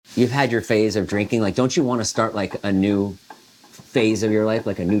you've had your phase of drinking. Like, don't you want to start like a new phase of your life,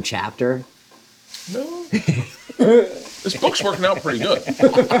 like a new chapter? No. This book's working out pretty good.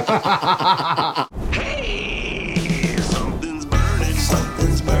 Hey, something's burning,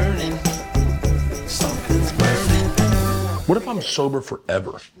 something's burning, something's burning. What if I'm sober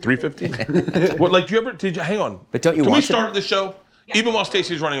forever? 350? What? Like, did you? Hang on. But don't you Can we want start the show even while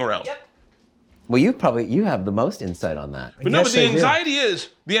Stacey's running around? Yep. Well, you have the most insight on that. But no, but the anxiety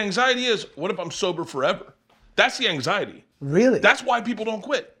is, what if I'm sober forever? That's the anxiety. Really? That's why people don't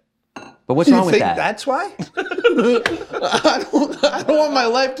quit. But what's wrong with that? That's why? I don't want my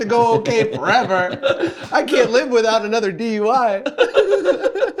life to go okay forever. I can't live without another DUI.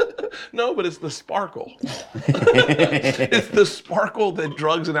 No, but it's the sparkle. It's the sparkle that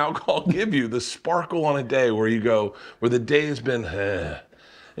drugs and alcohol give you. The sparkle on a day where the day has been,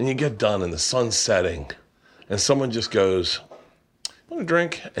 and you get done and the sun's setting, and someone just goes, "Want a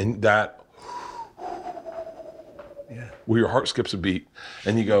drink?" And that, where your heart skips a beat,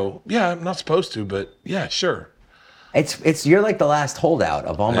 and you go, "Yeah, I'm not supposed to, but yeah, sure." You're like the last holdout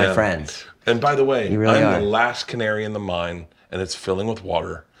of all my friends. And by the way, really I'm are. the last canary in the mine, and it's filling with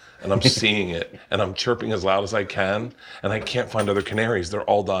water, and I'm seeing it, and I'm chirping as loud as I can, and I can't find other canaries. They're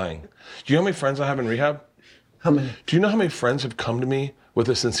all dying. Do you know how many friends I have in rehab? How many? Do you know how many friends have come to me with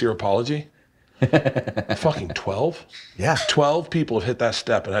a sincere apology? Fucking 12? Yeah. 12 people have hit that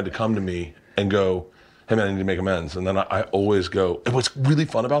step and had to come to me and go, "Hey man, I need to make amends." And then I always go, and what's really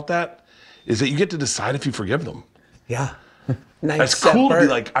fun about that is that you get to decide if you forgive them. Yeah. Nice. It's cool to be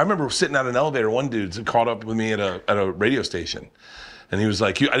like, I remember sitting at an elevator, one dude's caught up with me at a radio station. And he was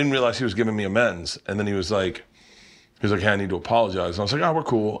like, I didn't realize he was giving me amends. And then he was like, "Hey, I need to apologize." And I was like, "Oh, we're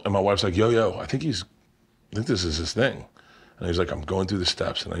cool." And my wife's like, yo, I think this is his thing. And he was like, "I'm going through the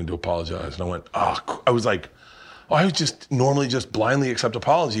steps and I need to apologize." And I went, I was like, I would just normally just blindly accept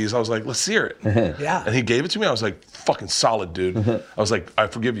apologies. I was like, "Let's hear it." Yeah. And he gave it to me. I was like, "Fucking solid, dude." I was like, "I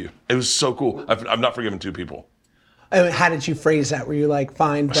forgive you." It was so cool. I've not forgiven 2 people. I mean, how did you phrase that? Were you like,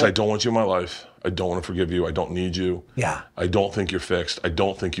 fine? I said, "I don't want you in my life. I don't want to forgive you. I don't need you. Yeah. I don't think you're fixed. I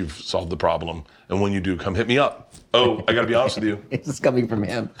don't think you've solved the problem. And when you do, come hit me up." Oh, I got to be honest with you. This is coming from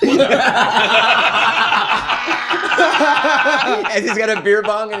him. As he's got a beer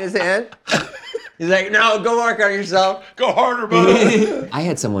bong in his hand. He's like, "No, go work on yourself. Go harder, bud. I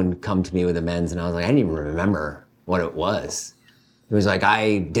had someone come to me with amends, and I was like, I didn't even remember what it was. It was like,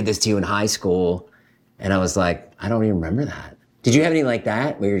 "I did this to you in high school," and I was like, I don't even remember that. Did you have any like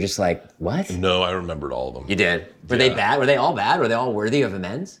that where you're just like, what? No, I remembered all of them. You did. Were they bad? Were they all bad? Were they all worthy of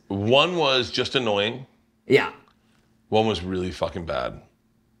amends? One was just annoying. Yeah. One was really fucking bad.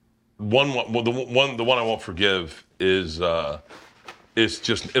 The one I won't forgive is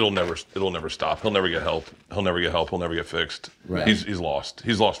just it'll never stop. He'll never get help. He'll never get fixed. Right. He's lost.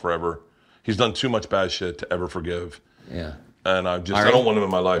 He's lost forever. He's done too much bad shit to ever forgive. Yeah. And I don't want him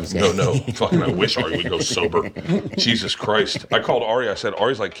in my life. No. Fucking, I wish Ari would go sober. Jesus Christ. I called Ari. I said,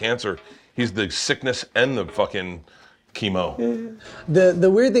 "Ari's like cancer. He's the sickness and the fucking chemo."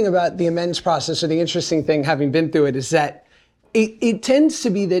 The weird thing about the amends process, or the interesting thing, having been through it, is that it tends to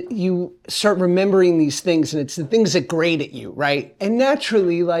be that you start remembering these things, and it's the things that grate at you, right? And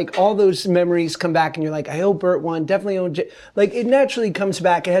naturally, like, all those memories come back, and you're like, "I owe Bert one, definitely owe like, it naturally comes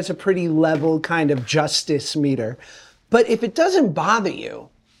back. It has a pretty level kind of justice meter. But if it doesn't bother you,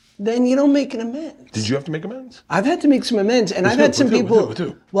 then you don't make an amends. Did you have to make amends? I've had to make some amends, and I've had some people. With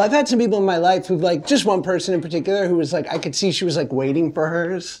who? Well, I've had some people in my life who've, like, just one person in particular who was like, I could see she was like waiting for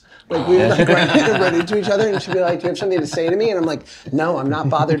hers. Like, we were like right into each other, and she'd be like, "Do you have something to say to me?" And I'm like, "No, I'm not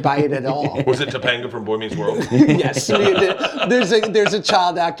bothered by it at all." Was it Topanga from Boy Meets World? Yes. There's a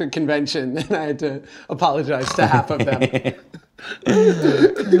child actor convention, and I had to apologize to half of them.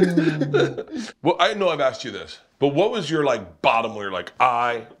 Well, I know I've asked you this, but what was your like bottom where you're like,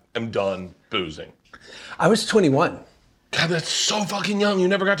 "I am done boozing"? I was 21. God, that's so fucking young. You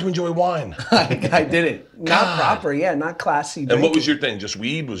never got to enjoy wine. I didn't. Not God. proper, yeah, not classy. And what was your thing? Just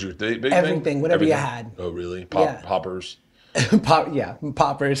weed was your big thing? Everything, whatever you had. Oh, really? Yeah. Poppers?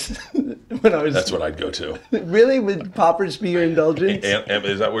 Poppers. When I was. That's what I'd go to. Really? Would poppers be your indulgence? And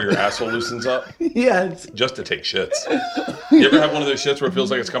is that where your asshole loosens up? Yes. Just to take shits. You ever have one of those shits where it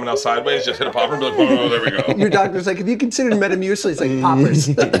feels like it's coming out sideways? Just hit a popper and be like, "Oh, there we go." Your doctor's like, "Have you considered Metamucil?" It's like, "Poppers."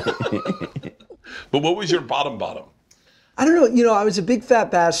 But what was your bottom? I don't know. You know, I was a big fat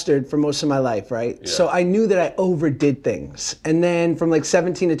bastard for most of my life, right? Yeah. So I knew that I overdid things. And then from like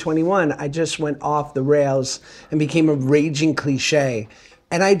 17 to 21, I just went off the rails and became a raging cliche.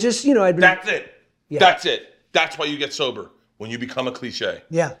 And I just, you know, I'd been... That's it. Yeah. That's it. That's why you get sober, when you become a cliche.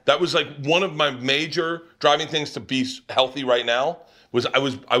 Yeah. That was like one of my major driving things to be healthy right now, I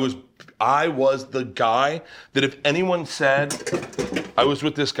was the guy that if anyone said I was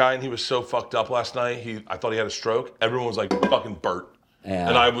with this guy and he was so fucked up last night, I thought he had a stroke, everyone was like, fucking Bert. Yeah.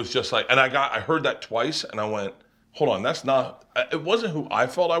 And I was just like, and I heard that twice and I went, hold on, it wasn't who I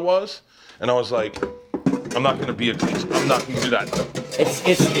felt I was. And I was like, I'm not gonna be I'm not gonna do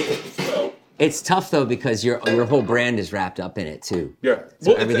that. It's tough though because your whole brand is wrapped up in it too. Yeah.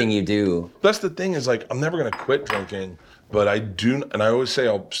 So everything you do. That's the thing is like, I'm never gonna quit drinking, but I do, and I always say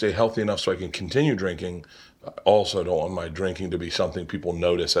I'll stay healthy enough so I can continue drinking. I also don't want my drinking to be something people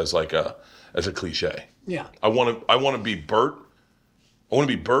notice as like a cliche. Yeah. I want to be Bert. I want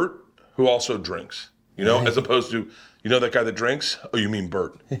to be Bert who also drinks. You know, as opposed to, you know that guy that drinks? Oh, you mean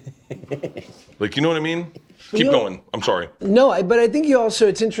Bert. Like, you know what I mean? Keep going. I'm sorry. No, but I think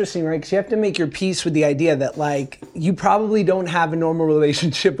it's interesting, right? Because you have to make your peace with the idea that, like, you probably don't have a normal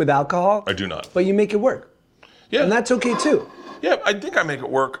relationship with alcohol. I do not. But you make it work. Yeah. And that's okay, too. Yeah, I think I make it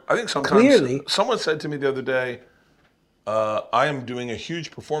work. I think sometimes Clearly. Someone said to me the other day, I am doing a huge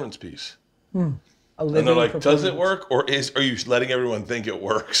performance piece. And they're like, does it work? Or are you letting everyone think it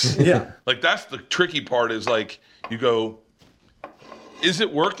works? Yeah. Like, that's the tricky part is like, you go, is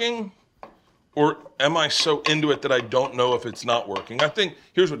it working? Or am I so into it that I don't know if it's not working? I think,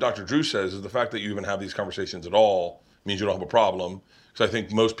 here's what Dr. Drew says, is the fact that you even have these conversations at all means you don't have a problem. Because I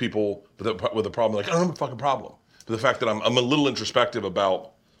think most people with a problem, like, I don't have a fucking problem. But the fact that I'm a little introspective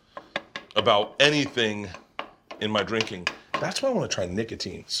about anything in my drinking, that's why I want to try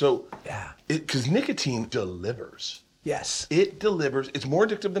nicotine. So, Yeah. Because nicotine delivers. Yes. It delivers. It's more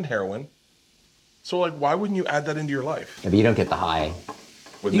addictive than heroin. So, like, why wouldn't you add that into your life? Yeah, but you don't get the high.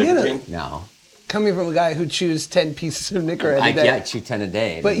 With You gotta- nicotine? No. Coming from a guy who chews 10 pieces of Nicker a I day. chew 10 a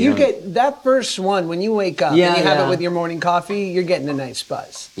day. But you don't- get that first one when you wake up Yeah, and you have yeah. it with your morning coffee, you're getting a nice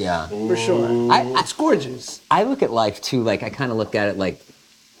buzz. Yeah. For sure. It's gorgeous. I look at life too, like I kind of look at it like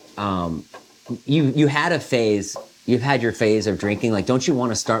you had a phase, you've had your phase of drinking. Like, don't you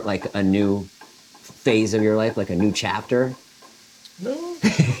want to start like a new phase of your life, like a new chapter? No.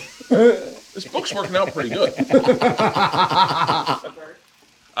 This book's working out pretty good. Yeah,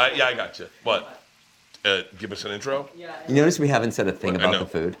 I got you. What? Give us an intro? You notice we haven't said a thing I about know. the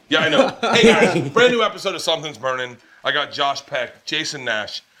food. Yeah, I know. Hey guys, brand new episode of Something's Burning. I got Josh Peck, Jason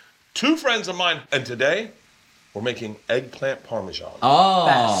Nash, two friends of mine, and today we're making eggplant parmesan.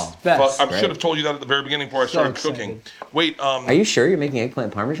 Oh. Best. I should have told you that at the very beginning before I started excited. cooking. Wait, Are you sure you're making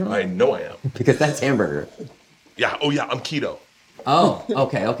eggplant parmesan? I know I am. Because that's hamburger. Yeah, oh yeah, I'm keto. Oh,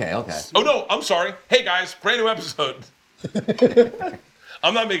 okay. Oh no, I'm sorry. Hey guys, brand new episode.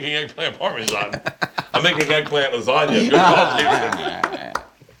 I'm not making eggplant parmesan. I'm making eggplant lasagna. Good call,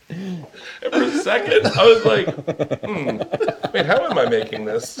 Jason. And for a second, I was like, wait, how am I making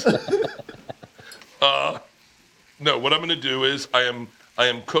this? No, what I'm going to do is I am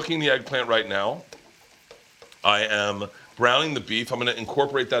cooking the eggplant right now. I am browning the beef. I'm going to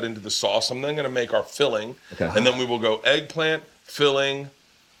incorporate that into the sauce. I'm then going to make our filling. Okay. And then we will go eggplant, filling,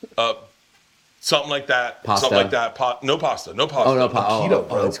 something like that. Pasta. Something like that. No pasta. No pasta. Oh, no Keto,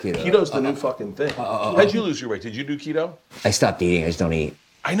 bro. it's keto. Keto's the new fucking thing. How'd you lose your weight? Did you do keto? I stopped eating. I just don't eat.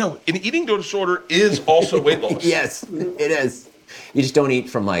 I know. An eating disorder is also weight loss. Yes, it is. You just don't eat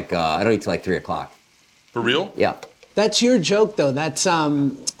from like, I don't eat till like 3 o'clock. For real? Yeah. That's your joke, though. That's,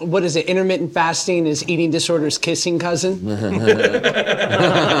 what is it? Intermittent fasting is eating disorder's kissing cousin. You're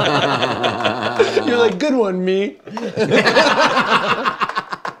like, good one, me.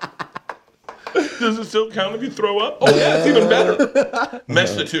 Does it still count if you throw up? Oh yeah, it's even better.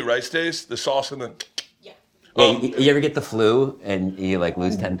 Mesh the two, right, Stace? The sauce and the... Yeah, you ever get the flu and you like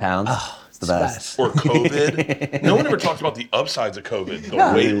lose 10 pounds? It's the best. Or COVID. No one ever talks about the upsides of COVID. The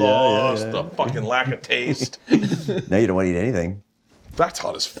weight loss, the fucking lack of taste. Now you don't want to eat anything. That's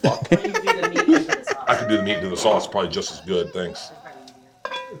hot as fuck. I could do the meat and the sauce probably just as good, thanks.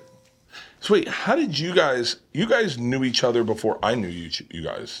 So wait, how did you guys knew each other before I knew you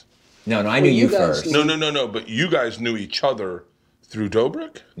guys? No, I knew you you guys first. No, but you guys knew each other through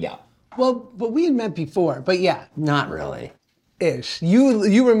Dobrik? Yeah. Well, but we had met before, but yeah, Not really. ish.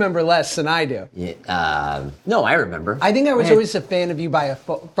 You remember less than I do. Yeah, no, I remember. I think I was always a fan of you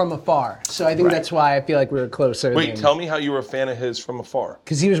from afar. So I think Right. that's why I feel like we were closer. Wait, tell me how you were a fan of his from afar.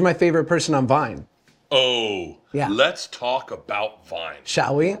 Because he was my favorite person on Vine. Oh, Yeah. Let's talk about Vine.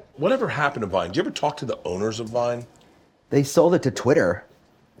 Shall we? Whatever happened to Vine? Did you ever talk to the owners of Vine? They sold it to Twitter,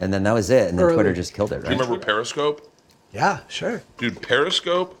 and then that was it. And then Early. Twitter just killed it, right? Do you remember Periscope? Yeah, sure. Dude,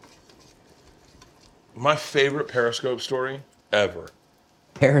 Periscope, my favorite Periscope story ever.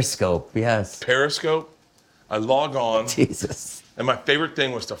 Periscope, yes. Periscope, I log on, Jesus. and my favorite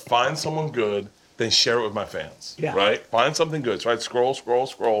thing was to find someone good then share it with my fans. Yeah. Right? Find something good. So I'd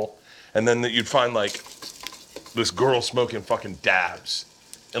scroll, and then you'd find like this girl smoking fucking dabs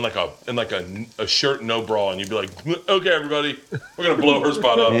in like a shirt, no bra, and you'd be like, okay, everybody, we're gonna blow her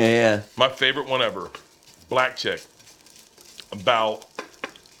spot up. Yeah. My favorite one ever, black chick, about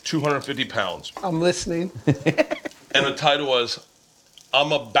 250 pounds, I'm listening. and the title was,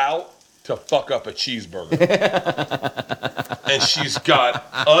 I'm about to fuck up a cheeseburger. And she's got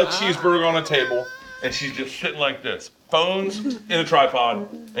a cheeseburger on a table, and she's just sitting like this, phones in a tripod,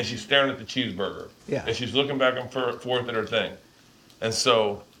 and she's staring at the cheeseburger. Yeah. And she's looking back and forth at her thing. And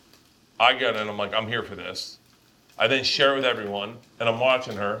so I get in, I'm like, I'm here for this. I then share it with everyone, and I'm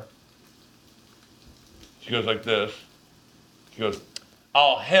watching her. She goes like this. She goes,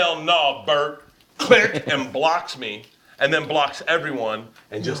 oh, hell no, Bert. Click, and blocks me, and then blocks everyone,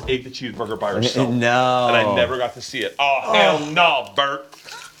 and just ate the cheeseburger by herself. No. And I never got to see it. Oh, hell no, Bert.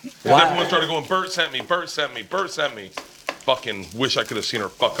 And everyone started going, Bert sent me, Bert sent me, Bert sent me. Fucking wish I could have seen her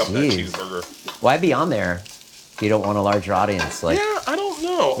fuck up that Jeez. cheeseburger. Why be on there if you don't want a larger audience? Like, Yeah, I don't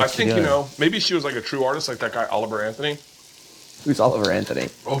know. I she think, doing? maybe she was like a true artist, like that guy Oliver Anthony. who's Oliver Anthony?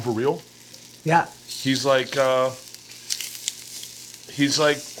 Oh, for real? Yeah. He's like the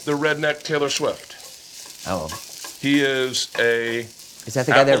redneck Taylor Swift. Oh, He is a is that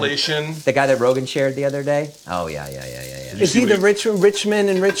the guy Appalachian. that Rogan shared the other day? Oh yeah. Is he the Richmond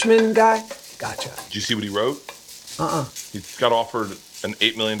and Richmond guy? Gotcha. Did you see what he wrote? He got offered an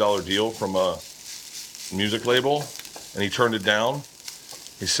 $8 million deal from a music label, and he turned it down.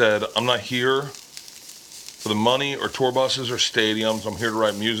 He said, I'm not here for the money or tour buses or stadiums. I'm here to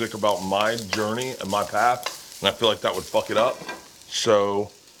write music about my journey and my path, and I feel like that would fuck it up. So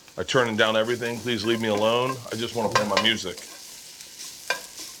I turned down everything. Please leave me alone. I just want to play my music.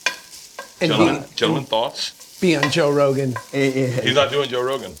 And Gentlemen, thoughts? be on Joe Rogan. He's not doing Joe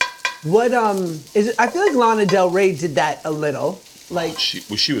Rogan. What is it? I feel like Lana Del Rey did that a little. Like,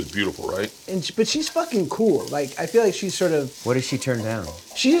 She was beautiful, right? but she's fucking cool. Like, I feel like she's sort of. What did she turn down?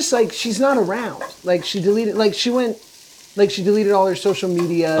 She just like she's not around. Like she deleted. Like she went. Like she deleted all her social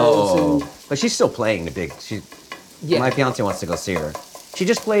media. And, But she's still playing the big. yeah. My fiance wants to go see her. She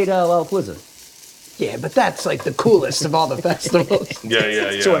just played Lollapalooza. Yeah, but that's like the coolest of all the festivals.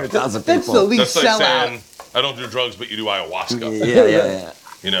 Yeah. 200,000 That's people. the least That's like sellout. saying, I don't do drugs, but you do ayahuasca. Yeah.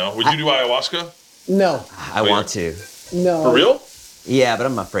 You know, would you do ayahuasca? No, I want to. no. For real? Yeah, but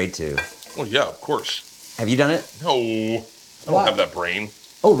I'm afraid to. Well, yeah, of course. Have you done it? No, I don't Why? have that brain.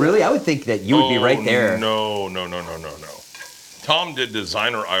 Oh, really? I would think that you would be right there. No. Tom did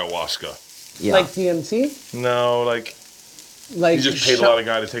designer ayahuasca. Yeah. Like DMT. No, like Like he just paid a lot of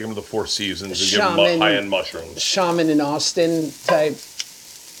guy to take him to the Four Seasons and give him Shaman. high-end mushrooms. shaman in Austin type.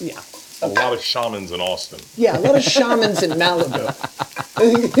 Yeah. A lot of shamans in Austin. Yeah, a lot of shamans in Malibu.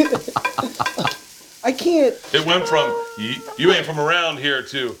 I can't. It went from you ain't from around here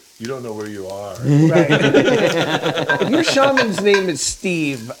to you don't know where you are. Right. If your shaman's name is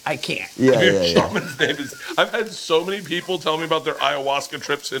Steve, I can't. Your shaman's name is. I've had so many people tell me about their ayahuasca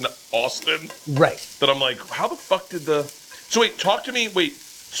trips in Austin Right. that I'm like, how the fuck did the? So wait, talk to me. Wait,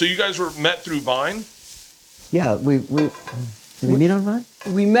 so you guys were met through Vine? Yeah, did we meet on Vine?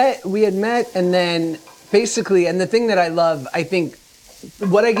 We had met, and then basically, and the thing that I love, I think,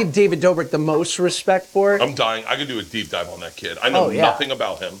 what I give David Dobrik the most respect for. I'm dying. I could do a deep dive on that kid. I know Oh, yeah. nothing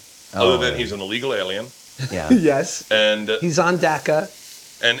about him other than he's an illegal alien, Yeah. Yes. and He's on DACA.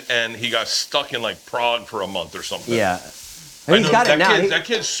 and he got stuck in like Prague for a month or something. Yeah. I He's know got it that now. kid. That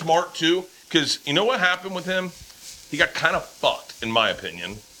kid's smart too, because you know what happened with him? He got kind of fucked, in my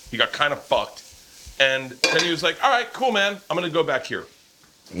opinion. He got kind of fucked, and then he was like, "All right, cool, man. I'm gonna go back here.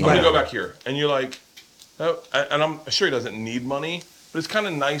 I'm gonna go back here." And you're like, "Oh," and I'm sure he doesn't need money, but it's kind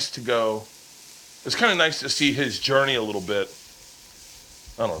of nice to go. It's kind of nice to see his journey a little bit.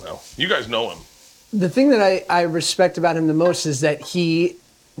 I don't know. You guys know him. The thing that I respect about him the most is that he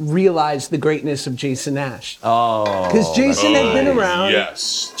realized the greatness of Jason Nash. Oh. Because Jason had been around.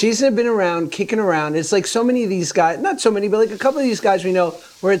 Yes. Jason had been around, kicking around. It's like so many of these guys, not so many, but like a couple of these guys we know,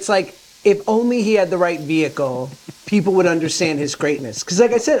 where it's like, if only he had the right vehicle, people would understand his greatness. Because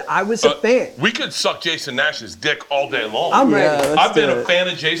like I said, I was a fan. We could suck Jason Nash's dick all day long. I'm ready. Yeah, let's I've been do a it. fan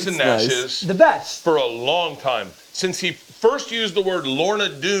of Jason That's nice. Nash's The best. for a long time. Since he first used the word Lorna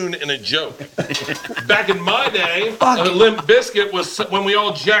Doone in a joke. Back in my day, a Limp Biscuit was when we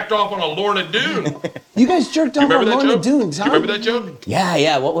all jacked off on a Lorna Doone. You guys jerked off on Remember that Lorna joke? Dunes, You huh? remember that joke?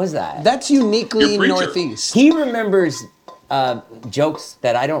 Yeah. What was that? That's uniquely Your preacher. Northeast. He remembers jokes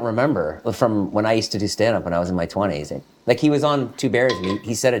that I don't remember from when I used to do stand-up when I was in my 20s. Like he was on Two Bears and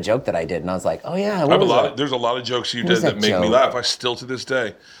he said a joke that I did, and I was like, oh yeah, what was that? There's a lot of jokes you What did was that that make me joke? laugh. I still to this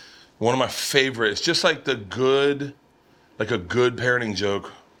day. One of my favorites, just like a good parenting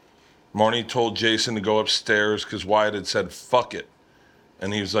joke. Marnie told Jason to go upstairs because Wyatt had said, fuck it.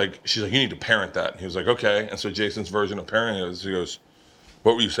 And she's like, you need to parent that. And he was like, okay. And so Jason's version of parenting is, he goes,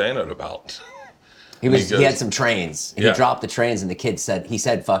 what were you saying it about? He had some trains. And Yeah. He dropped the trains and the kid said,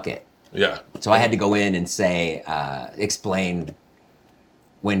 fuck it. Yeah. So I had to go in and say, explain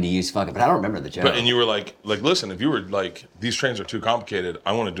when to use fuck it. But I don't remember the joke. And you were like, listen, if you were like, these trains are too complicated,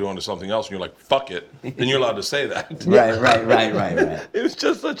 I want to do onto something else, and you're like, fuck it, then you're allowed to say that. Right. It was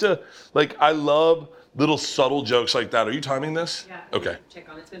just such a, like, I love little subtle jokes like that. Are you timing this? Yeah. Okay. Check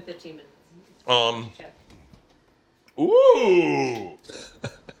on it. It's been 15 minutes. Check. Ooh.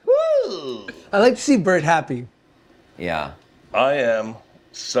 Woo. I like to see Bert happy. Yeah. I am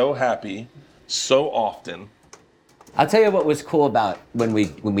so happy so often. I'll tell you what was cool about when we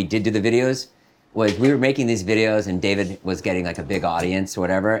did do the videos was we were making these videos and David was getting like a big audience or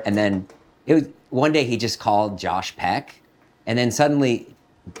whatever. And then one day he just called Josh Peck. And then suddenly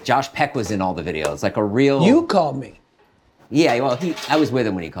Josh Peck was in all the videos, like a real... You called me. Yeah, well, I was with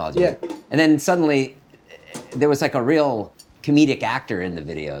him when he called you. Yeah. And then suddenly there was like a real comedic actor in the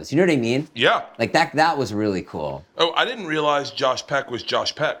videos. You know what I mean? Yeah. Like that was really cool. Oh, I didn't realize Josh Peck was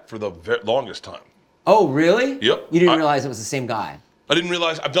Josh Peck for the longest time. Oh, really? Yep. You didn't realize it was the same guy? I didn't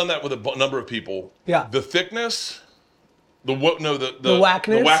realize. I've done that with a number of people. Yeah. The thickness, the whackness. The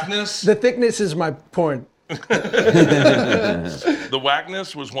whackness. The thickness is my porn. The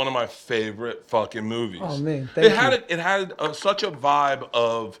Whackness was one of my favorite fucking movies. Oh man, thank you. It had such a vibe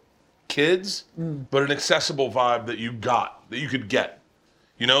of kids, but an accessible vibe that you could get.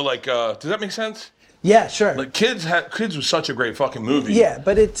 You know, like does that make sense? Yeah, sure. Like Kids was such a great fucking movie. Yeah,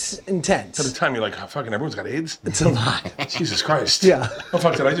 but it's intense. At the time you're like, oh, fucking everyone's got AIDS. It's a lot. Jesus Christ. Yeah. Oh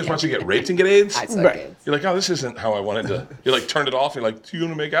fuck, did I just watch you get raped and get AIDS? I suck Right. it. You're like, oh, this isn't how I wanted to. You like turned it off. You're like, you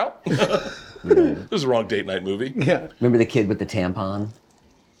want to make out? This is the wrong date night movie. Yeah. Remember the kid with the tampon?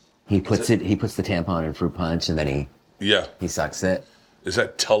 He puts the tampon in fruit punch and then Yeah. he sucks it. Is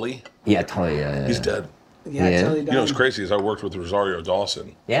that Tully? Yeah, totally. Yeah. He's dead. Yeah, Yeah. totally You know what's crazy is I worked with Rosario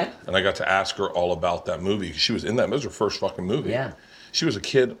Dawson. Yeah? And I got to ask her all about that movie. She was in that. It was her first fucking movie. Yeah. She was a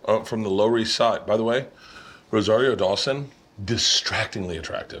kid from the Lower East Side. By the way, Rosario Dawson, distractingly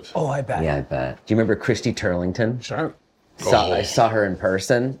attractive. Oh, I bet. Yeah, I bet. Do you remember Christy Turlington? Sure. I saw her in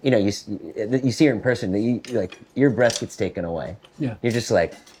person. You know, you see her in person, like your breath gets taken away. Yeah. You're just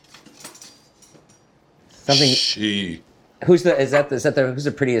like something. Who's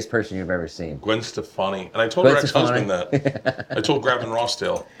the prettiest person you've ever seen? Gwen Stefani. And I told her Gwen ex-husband that. I told Gravin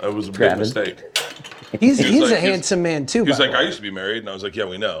Rossdale. It was a big Gravin? mistake. He's like- a handsome man too. He was by like, the I way. used to be married. And I was like, yeah,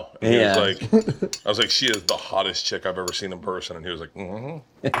 we know. And Yeah. he was like, I was like, she is the hottest chick I've ever seen in person. And he was like,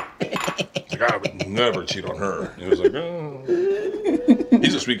 like, I would never cheat on her. And he was like,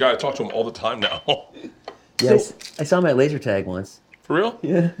 He's a sweet guy. I talk to him all the time now. Yeah, I saw him at laser tag once. For real?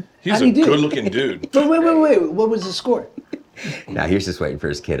 Yeah. He's How'd a he do? good-looking dude. But wait. What was the score? Now he was just waiting for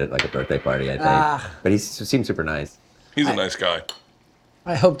his kid at like a birthday party, I think. But he seems super nice. He's a nice guy.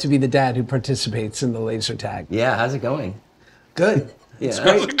 I hope to be the dad who participates in the laser tag. Yeah, how's it going? Good. Yeah.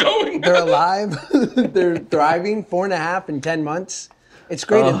 How's it going? They're alive. They're thriving. 4.5 and 10 months. It's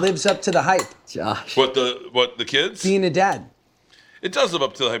great. It lives up to the hype. Josh. What the kids? Being a dad. It does live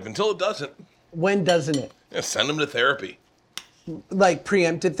up to the hype until it doesn't. When doesn't it? Yeah, send them to therapy. Like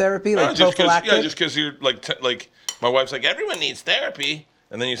preemptive therapy, like just prophylactic. because you're like my wife's like, everyone needs therapy,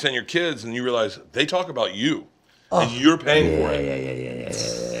 and then you send your kids and you realize they talk about you and you're paying for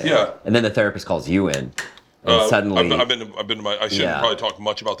it. Yeah. And then the therapist calls you in. And suddenly I've been to my. I shouldn't Yeah. probably talk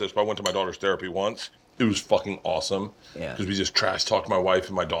much about this, but I went to my daughter's therapy once. It was fucking awesome. Yeah. Because we just trash talked my wife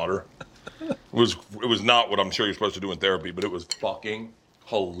and my daughter. It was not what I'm sure you're supposed to do in therapy, but it was fucking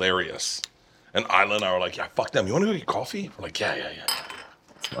hilarious. And Isla and I were like, yeah, fuck them. You want to go get coffee? We're like, yeah.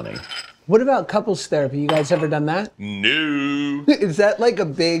 it's funny. What about couples therapy? You guys ever done that? No. Is that like a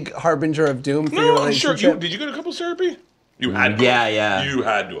big harbinger of doom for your No, I'm sure. relationship? Did you go to couples therapy? You had to. Yeah. You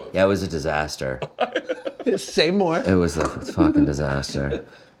had to have. Yeah, it was a disaster. Say more. It was a fucking disaster.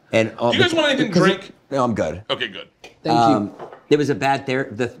 And Do you guys want anything to drink? No, I'm good. Okay, good. Thank you. There was a bad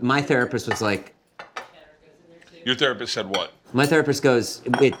my therapist was like, Your therapist said what? my therapist goes,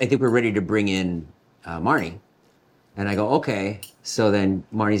 I think we're ready to bring in Marnie. And I go, okay. So then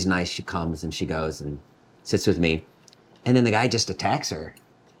Marnie's nice. She comes and she goes and sits with me. And then the guy just attacks her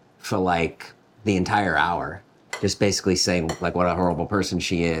for like the entire hour, just basically saying like what a horrible person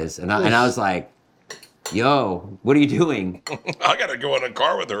she is. And I was like, yo, what are you doing? I gotta go in a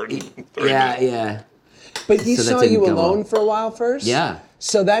car with her. Yeah. But he So that saw didn't you go alone well. for a while first? Yeah.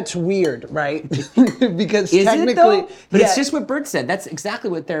 So that's weird, right? Because Is technically, it though? But yeah, it's just what Bert said. That's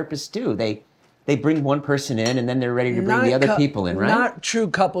exactly what therapists do. They bring one person in and then they're ready to bring the other people in, right? Not true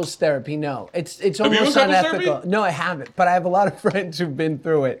couples therapy. No, it's Have you almost done couples unethical. therapy? No, I haven't, but I have a lot of friends who've been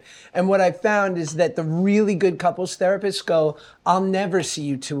through it. And what I found is that the really good couples therapists go, "I'll never see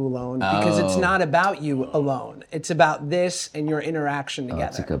you two alone because it's not about you alone. It's about this and your interaction together."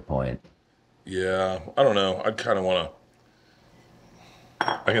 That's a good point. Yeah, I don't know. I'd kind of want to.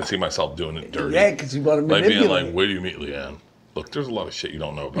 I can see myself doing it dirty. Yeah, because you want to Like manipulate. being like, where do you meet Leanne? Look, there's a lot of shit you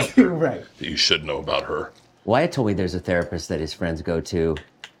don't know about her Right. that you should know about her. Wyatt told me there's a therapist that his friends go to,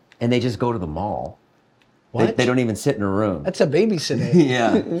 and they just go to the mall. What? They don't even sit in a room. That's a babysitting.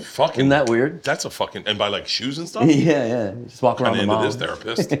 Yeah. Fucking. Isn't that weird? That's a fucking. And buy like shoes and stuff? Yeah. Just walk around I'm the into mall. this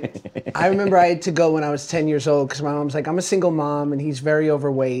therapist. I remember I had to go when I was 10 years old because my mom's like, I'm a single mom and he's very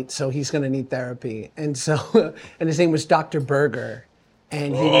overweight, so he's going to need therapy. And so, and his name was Dr. Berger.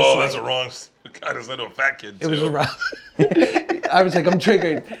 And he Oh, was that's like, a wrong. God, I said to a fat kid too. it was rough. I was like, I'm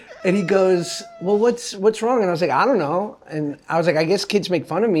triggered. And he goes, well, what's wrong? And I was like, I don't know. And I was like, I guess kids make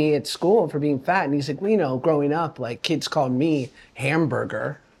fun of me at school for being fat. And he's like, well, you know, growing up, like kids called me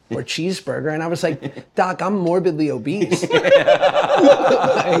hamburger or cheeseburger. And I was like, Doc, I'm morbidly obese. Like,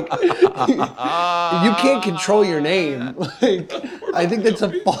 you can't control your name. Like, I think that's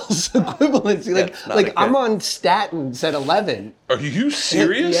a false equivalency. Like I'm on statins at 11. Are you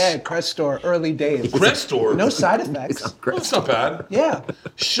serious? Yeah, Crestor, early days. Crestor? No side effects. That's not bad. Yeah.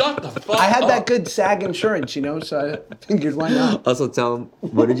 Shut the fuck up. I had that good SAG insurance, you know, so I figured why not? Also, tell him,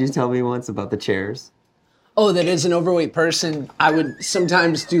 what did you tell me once about the chairs? Oh, that as an overweight person, I would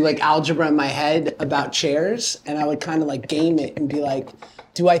sometimes do like algebra in my head about chairs, and I would kind of like game it and be like,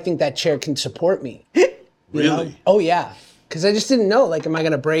 do I think that chair can support me? You know? Really? Oh, yeah. Because I just didn't know, like, am I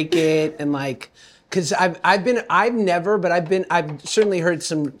going to break it? And like, because I've certainly heard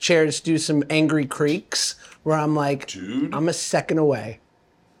some chairs do some angry creaks where I'm like, Dude. I'm a second away.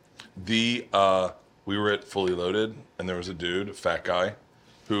 We were at Fully Loaded, and there was a dude, a fat guy,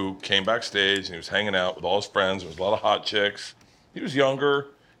 who came backstage and he was hanging out with all his friends. There was a lot of hot chicks. He was younger,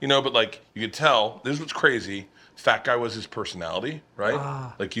 you know, but like you could tell. This is what's crazy. Fat guy was his personality, right?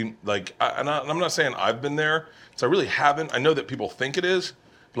 I'm not saying I've been there, so I really haven't. I know that people think it is,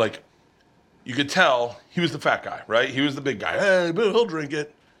 but like you could tell he was the fat guy, right? He was the big guy. Hey, but he'll drink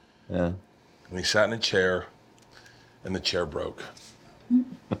it. Yeah. And he sat in a chair, and the chair broke.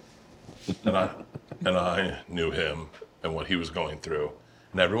 and I knew him and what he was going through.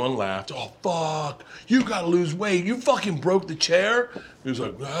 And everyone laughed. Oh, fuck. You got to lose weight. You fucking broke the chair. He was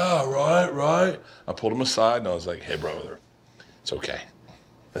like, right. I pulled him aside and I was like, hey, brother, it's okay.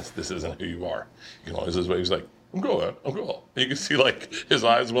 This isn't who you are. You can always lose weight. He was like, I'm good. You can see like his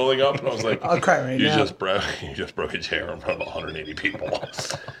eyes welling up. And I was like, I'll cry right now. You just broke a chair in front of 180 people.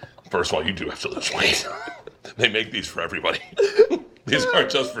 First of all, you do have to lose weight. They make these for everybody. These aren't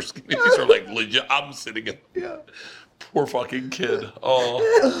just for skinny. These are like legit. I'm sitting in. Yeah. Poor fucking kid.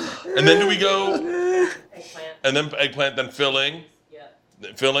 Oh. And then do we go? Eggplant. And then eggplant, then filling. Yeah.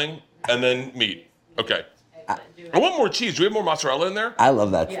 Then filling, and then meat. Okay. Eggplant. Do I want more cheese. Do we have more mozzarella in there? I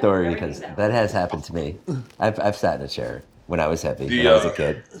love that Yeah, story everything's because out. that has happened to me. I've sat in a chair when I was heavy, The, when I was a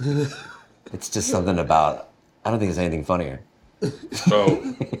kid. It's just something about, I don't think there's anything funnier. So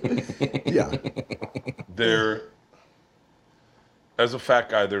Yeah. there, as a fat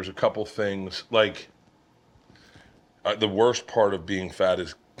guy, there's a couple things. Like, the worst part of being fat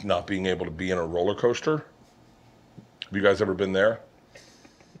is not being able to be in a roller coaster. Have you guys ever been there?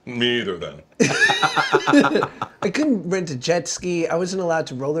 Me either, then. I couldn't rent a jet ski. I wasn't allowed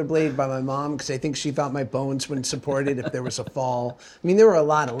to rollerblade by my mom because I think she thought my bones wouldn't support it if there was a fall. I mean, there were a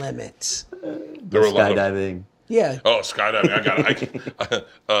lot of limits. There were a lot of. Skydiving. Yeah. Oh, skydiving!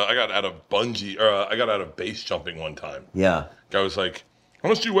 I got out of bungee, or I got out of base jumping one time. Yeah. Guy was like, "How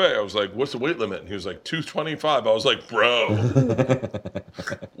much do you weigh?" I was like, "What's the weight limit?" And he was like, 225. I was like, "Bro,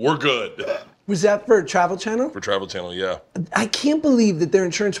 we're good." Was that for Travel Channel? For Travel Channel, yeah. I can't believe that their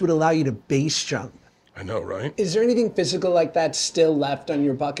insurance would allow you to base jump. I know, right? Is there anything physical like that still left on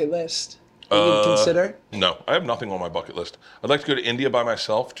your bucket list that you would consider? No, I have nothing on my bucket list. I'd like to go to India by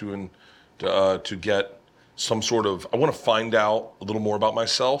myself to get some sort of. I want to find out a little more about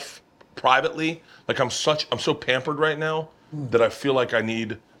myself privately. Like I'm so pampered right now that I feel like I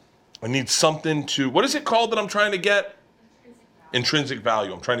need something to. What is it called that I'm trying to get? Intrinsic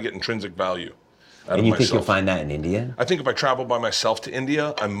value. I'm trying to get intrinsic value out And of you myself. think you'll find that in India? I think if I travel by myself to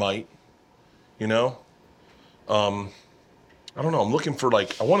India, I might. You know, I don't know. I'm looking for I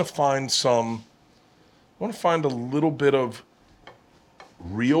want to find a little bit of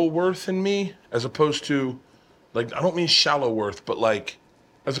real worth in me, as opposed to, I don't mean shallow worth, but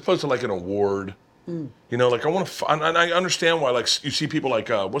as opposed to like an award. You know, like I want to, and I understand why. Like you see people like,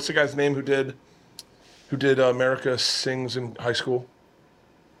 what's the guy's name who did America Sings in high school?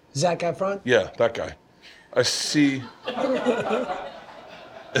 Zac Efron? Yeah, that guy. I see.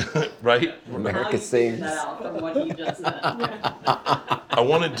 Right? America How you figured Sings. that out from what he just said. I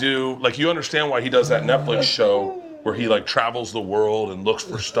want to do, like, you understand why he does that Netflix show where he, like, travels the world and looks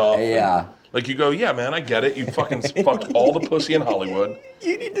for stuff. Yeah. Like, you go, yeah, man, I get it. You fucking fucked all the pussy in Hollywood.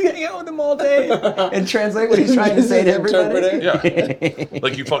 You need to hang out with him all day and translate what he's trying to say to everybody. Yeah.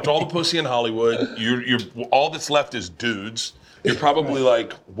 Like, you fucked all the pussy in Hollywood. You're all that's left is dudes. You're probably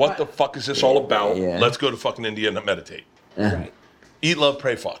like, what the fuck is this all about? Yeah. Let's go to fucking India and meditate. Right. Eat, love,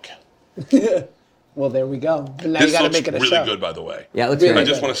 pray, fuck. Well, there we go. But now you This got to looks make it a really show. good, by the way. Yeah, it looks Really I great.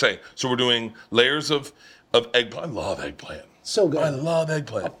 just want to say, so we're doing layers of eggplant. I love eggplant. So good. I love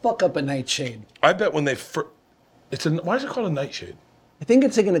eggplant. Fuck up a nightshade. I bet when they why is it called a nightshade? I think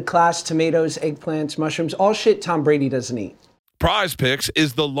it's like in a class, tomatoes, eggplants, mushrooms, all shit Tom Brady doesn't eat. Prize Picks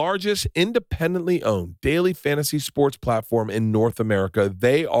is the largest independently owned daily fantasy sports platform in North America.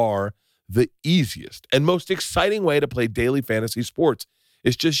 They are the easiest and most exciting way to play daily fantasy sports.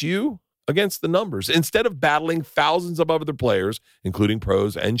 It's just you against the numbers. Instead of battling thousands of other players, including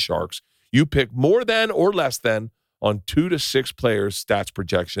pros and sharks, you pick more than or less than on 2 to 6 players' stats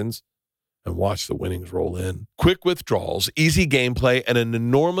projections and watch the winnings roll in. Quick withdrawals, easy gameplay, and an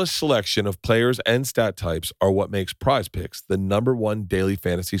enormous selection of players and stat types are what makes Prize Picks the #1 daily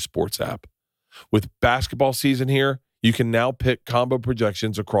fantasy sports app. With basketball season here, you can now pick combo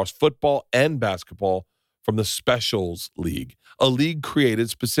projections across football and basketball from the Specials League, a league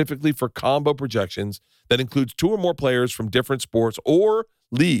created specifically for combo projections that includes 2 or more players from different sports or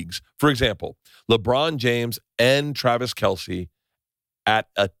leagues. For example, LeBron James and Travis Kelce at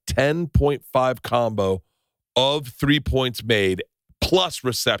a 10.5 combo of 3 points made plus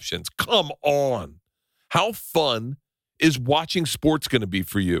receptions. Come on. How fun is watching sports going to be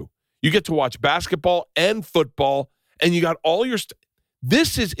for you? You get to watch basketball and football, and you got all your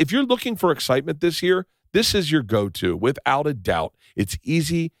this is, if you're looking for excitement this year, this is your go-to without a doubt. It's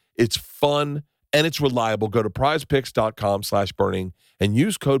easy, it's fun, and it's reliable. Go to prizepicks.com/burning and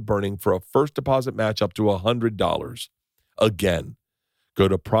use code burning for a first deposit match up to $100. Again, go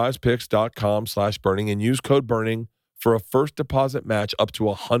to prizepicks.com/burning and use code burning for a first deposit match up to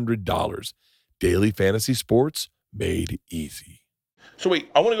 $100. Daily fantasy sports made easy. So wait,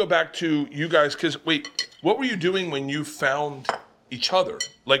 I want to go back to you guys because what were you doing when you found each other?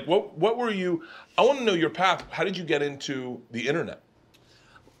 Like what were you? I want to know your path. How did you get into the internet?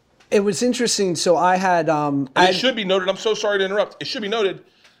 It was interesting. So I had, It should be noted. I'm so sorry to interrupt. It should be noted.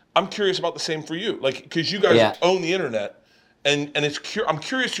 I'm curious about the same for you, like because you guys Yeah. own the internet, and I'm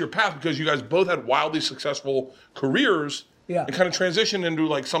curious to your path because you guys both had wildly successful careers. Yeah. And kind of transitioned into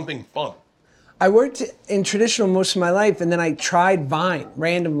like something fun. I worked in traditional most of my life, and then I tried Vine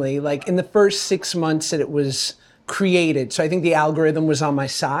randomly, like in the first 6 months that it was created. So I think the algorithm was on my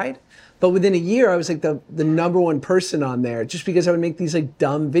side. But within a year, I was like the #1 person on there, just because I would make these like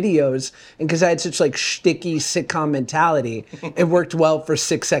dumb videos, and because I had such like shticky sitcom mentality, it worked well for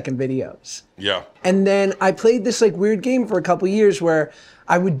 6-second videos. Yeah. And then I played this like weird game for a couple years where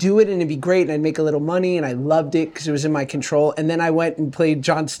I would do it and it'd be great and I'd make a little money and I loved it because it was in my control. And then I went and played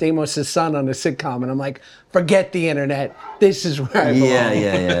John Stamos' son on a sitcom, and I'm like, forget the internet. This is where I belong.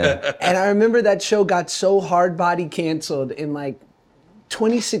 Yeah. And I remember that show got so hard body canceled in like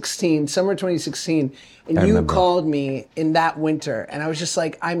 2016, summer 2016, and you remember. called me in that winter, and I was just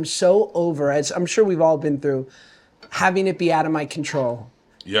like, I'm so over, as I'm sure we've all been through, having it be out of my control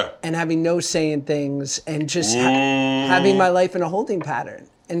Yeah. and having no say in things and just having my life in a holding pattern.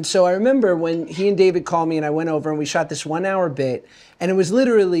 And so I remember when he and David called me and I went over and we shot this 1-hour bit, and it was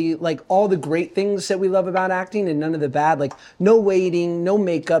literally like all the great things that we love about acting and none of the bad, like no waiting, no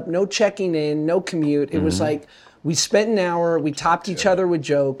makeup, no checking in, no commute. It was like, we spent an hour, we topped each other with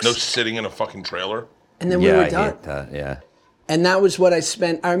jokes, No sitting in a fucking trailer. and then we were I done. hate that. Yeah. And that was what I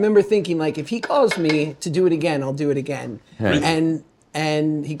spent. I remember thinking, like, if he calls me to do it again, I'll do it again.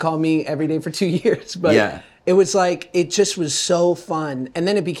 And he called me every day for 2 years. But Yeah. it was like, it just was so fun. And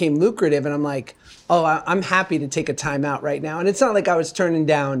then it became lucrative. And I'm like, oh, I'm happy to take a time out right now. And it's not like I was turning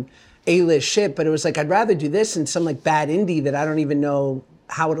down A-list shit, but it was like, I'd rather do this than some like bad indie that I don't even know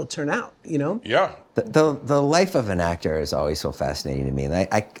how it'll turn out, you know? Yeah. The life of an actor is always so fascinating to me. And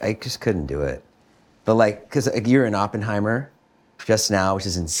I just couldn't do it. Because you're in Oppenheimer just now, which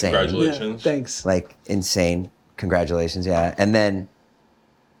is insane. Congratulations. Thanks. Like insane. Congratulations, yeah.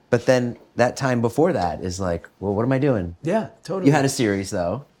 But then that time before that is like, well, what am I doing? Yeah, totally. You had a series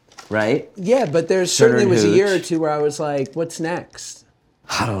though, right? Yeah, but there Turner certainly and was a year or Hooch. two where I was like, what's next?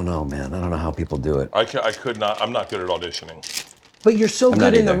 I don't know, man. I don't know how people do it. I could not. I'm not good at auditioning. But you're so I'm good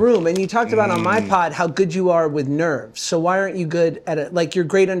not in the either. room, and you talked about on my pod how good you are with nerves. So why aren't you good at it? Like you're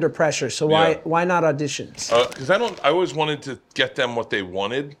great under pressure. So Yeah. why not auditions? Because I always wanted to get them what they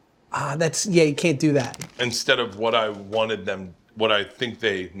wanted You can't do that. instead of what I wanted them, what I think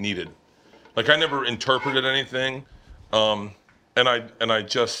they needed. Like I never interpreted anything, and I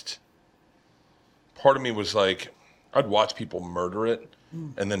just, part of me was like, I'd watch people murder it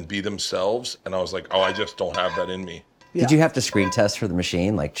and then be themselves, and I was like, oh, I just don't have that in me. Did you have to screen test for the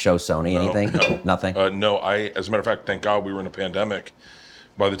machine, like show Sony anything? No. Nothing. No, as a matter of fact, thank God we were in a pandemic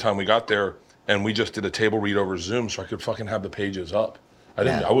by the time we got there, and we just did a table read over Zoom so I could fucking have the pages up.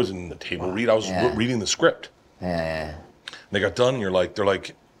 Yeah. I wasn't in the table read, I was reading the script. Yeah. And they got done, and they're like,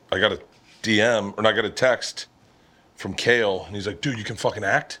 I got a DM, or I got a text from Kale, and he's like, dude, you can fucking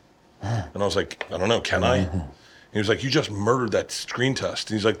act? And I was like, I don't know, can I? And he was like, you just murdered that screen test.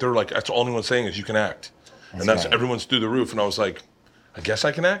 And he's like, they're like, that's all anyone's saying is you can act. That's right. everyone's through the roof. And I was like, I guess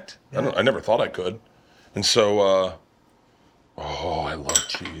I can act? I never thought I could. And so, I love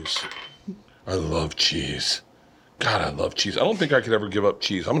cheese. I love cheese. God, I love cheese. I don't think I could ever give up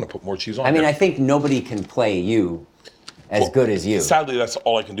cheese. I'm going to put more cheese on I mean, there. I think nobody can play you as good as you. Sadly, that's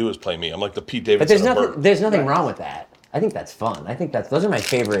all I can do is play me. I'm like the Pete But Davidson of Bert. there's nothing wrong with that. I think that's fun. I think those are my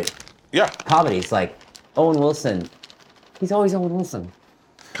favorite Yeah, comedies. Like Owen Wilson, he's always Owen Wilson.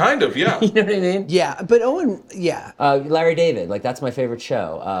 kind of, yeah. You know what I mean? Yeah, but Owen, Larry David, like that's my favorite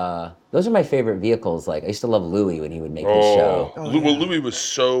show. Those are my favorite vehicles. Like I used to love Louis when he would make his show. Well, Louis was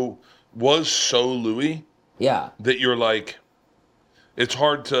so Louis Yeah. that you're like, it's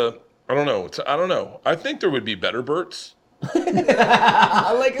hard to, I don't know. I think there would be better Berts.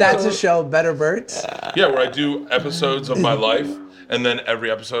 that's a show, Better Birds. Yeah, where I do episodes of my life, and then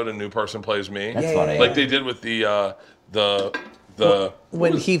every episode a new person plays me. That's funny. Like they did with the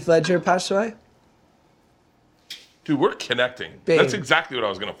When Heath Ledger passed away. dude, we're connecting. Babe. That's exactly what I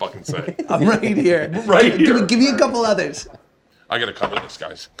was gonna fucking say. I'm right here. Right here. Give me a couple others. I gotta cover this,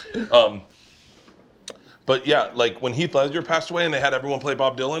 guys. But yeah, like when Heath Ledger passed away and they had everyone play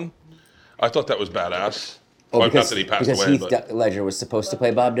Bob Dylan, I thought that was badass. Well, not that he passed because away, Heath but Ledger was supposed to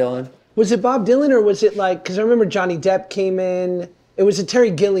play Bob Dylan. Was it Bob Dylan or was it like? Because I remember Johnny Depp came in. It was a Terry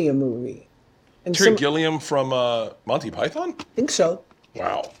Gilliam movie. And Terry Gilliam from Monty Python? I think so.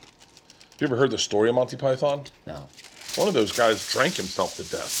 Wow. Have you ever heard the story of Monty Python? No. One of those guys drank himself to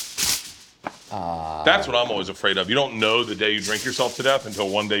death. That's what I'm always afraid of. You don't know the day you drink yourself to death until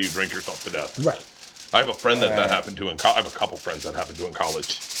one day you drink yourself to death. Right. I have a friend that happened to in college. I have a couple friends that happened to in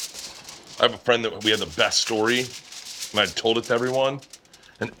college. I have a friend that we had the best story, and I told it to everyone,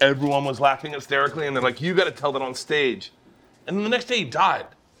 and everyone was laughing hysterically, and they're like, you got to tell that on stage. And then the next day he died.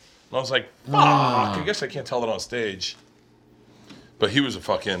 And I was like, fuck, I guess I can't tell it on stage. But he was a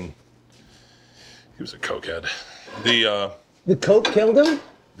cokehead. The coke killed him.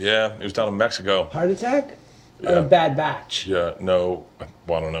 Yeah, he was down in Mexico. Heart attack. Or Yeah. a bad batch. Yeah, no,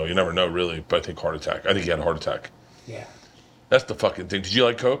 well, I don't know. You never know, really. But I think heart attack. I think he had a heart attack. Yeah. That's the fucking thing. Did you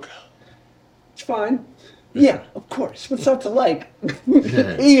like coke? It's fine. Yeah, of course. What's not to like?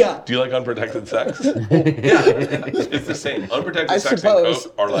 Yeah. Do you like unprotected sex? Yeah, it's the same. Unprotected I sex suppose.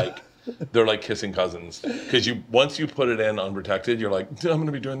 and coke are like, they're like kissing cousins. Because once you put it in unprotected, you're like, dude, I'm going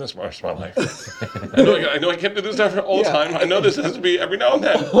to be doing this for the rest of my life. I know I can't do this all the time. I know this has to be every now and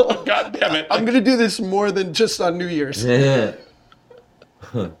then. But God damn it. I'm gonna do this more than just on New Year's.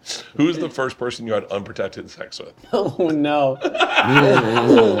 Who's the first person you had unprotected sex with? Oh no.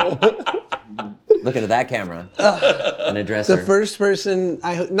 Look into that camera. And address The her. first person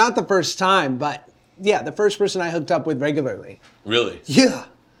not the first time, but yeah, the first person I hooked up with regularly. Really? Yeah.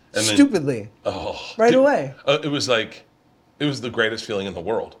 And then- Stupidly. Right Dude, away. It was the greatest feeling in the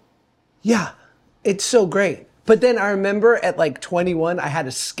world. Yeah. It's so great. But then I remember at like 21, I had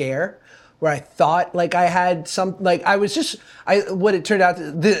a scare where I thought like I had what it turned out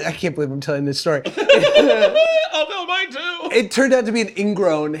to, I can't believe I'm telling this story. I'll tell mine too. It turned out to be an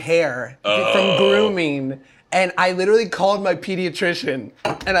ingrown hair from grooming. And I literally called my pediatrician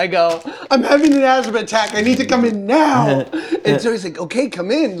and I go, I'm having an asthma attack. I need to come in now. And so he's like, okay, come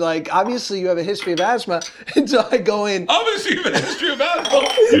in. Like, obviously you have a history of asthma. And so I go in. Obviously, you have a history of asthma.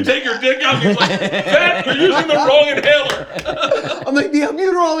 You take your dick out and he's like, Pat, you're using the wrong inhaler. I'm like, the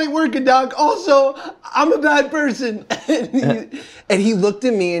albuterol ain't working, doc. Also, I'm a bad person. And he looked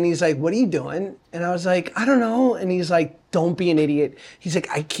at me and he's like, what are you doing? And I was like, I don't know. And he's like, don't be an idiot. He's like,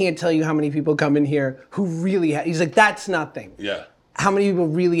 I can't tell you how many people come in here who really have, he's like, that's nothing. Yeah. How many people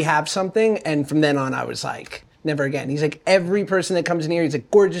really have something? And from then on, I was like, never again. He's like, every person that comes in here, he's like,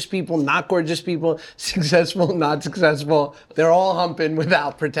 gorgeous people, not gorgeous people, successful, not successful. They're all humping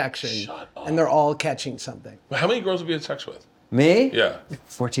without protection. Shut up. And they're all catching something. How many girls have you had sex with? Me? Yeah.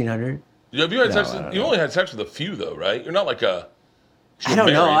 1,400. Have you had sex? I don't You know. only had sex with a few, though, right? You're not like a. I don't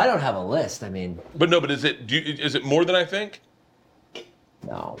know. married. I don't have a list. I mean, But is it more than I think?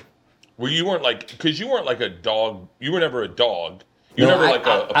 no. Where you weren't like, because you weren't like a dog. You were never a dog. You were No, never I- like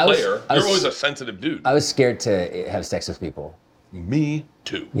a I was- player. I You're was- always a sensitive dude. I was scared to have sex with people, Me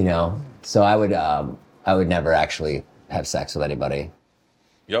too. you know? So I would never actually have sex with anybody.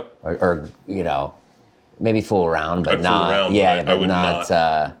 Yep. Or you know, maybe fool around, but I'd fool not. around, Yeah, but I but would not.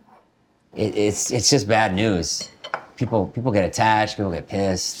 not. It's just bad news. People get attached. People get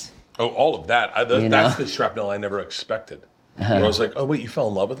pissed. Oh, all of that. You That's know? the shrapnel I never expected. Where I was like, oh wait, you fell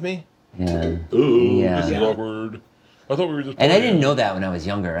in love with me? Yeah. Ooh, Yeah. this is awkward. I thought we were just. And I playing. didn't know that when I was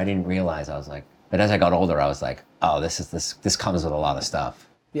younger. I didn't realize. I was like, but as I got older, I was like, oh, this comes with a lot of stuff,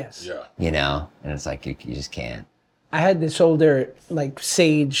 Yes. Yeah. you know. And it's like you just can't. I had this older, like,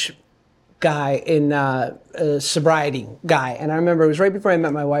 sage guy in a sobriety guy. And I remember it was right before I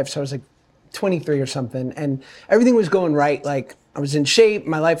met my wife. So I was like 23 or something. And everything was going right. Like, I was in shape,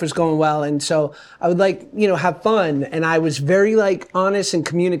 my life was going well. And so I would like, you know, have fun. And I was very like honest and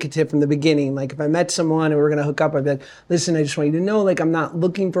communicative from the beginning. Like if I met someone and we were gonna hook up, I'd be like, listen, I just want you to know, like I'm not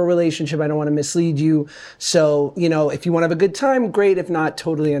looking for a relationship. I don't wanna mislead you. So, you know, if you wanna have a good time, great. If not,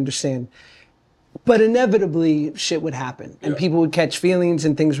 totally understand. But inevitably shit would happen and people would catch feelings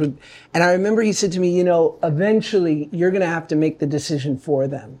and things would, and I remember he said to me, you know, eventually you're gonna have to make the decision for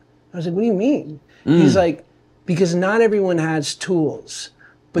them. I was like, what do you mean? He's like, because not everyone has tools,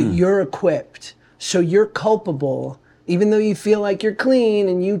 but you're equipped. So you're culpable, even though you feel like you're clean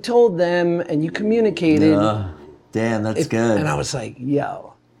and you told them and you communicated. Damn, that's And I was like,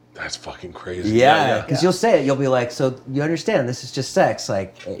 yo. That's fucking crazy. Yeah, because you'll say it. You'll be like, so you understand this is just sex.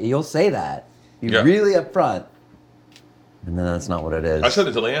 Like you'll say that. You're Yeah. really upfront. And then that's not what it is. I said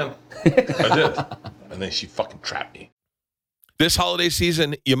it to Leanne. I did. And then she fucking trapped me. This holiday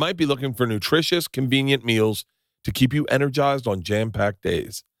season, you might be looking for nutritious, convenient meals to keep you energized on jam-packed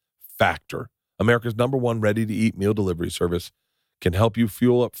days. Factor, America's #1 ready-to-eat meal delivery service, can help you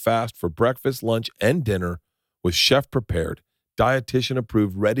fuel up fast for breakfast, lunch, and dinner with chef-prepared,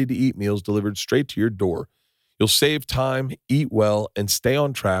 dietitian-approved, ready-to-eat meals delivered straight to your door. You'll save time, eat well, and stay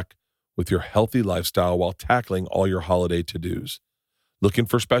on track with your healthy lifestyle while tackling all your holiday to-dos. Looking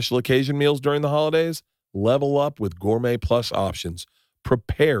for special occasion meals during the holidays? Level up with Gourmet Plus options,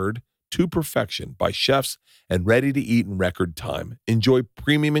 prepared to perfection by chefs and ready to eat in record time. Enjoy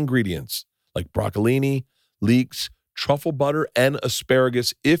premium ingredients like broccolini, leeks, truffle butter, and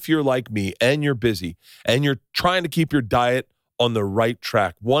asparagus if you're like me and you're busy and you're trying to keep your diet on the right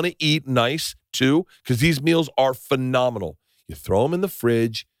track. Want to eat nice too? Because these meals are phenomenal. You throw them in the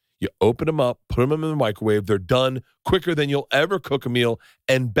fridge, you open them up, put them in the microwave. They're done quicker than you'll ever cook a meal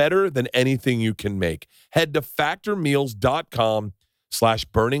and better than anything you can make. Head to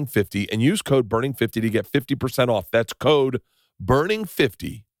factormeals.com/burning50 and use code burning50 to get 50% off. That's code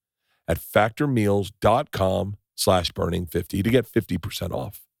burning50 at factormeals.com/burning50 to get 50%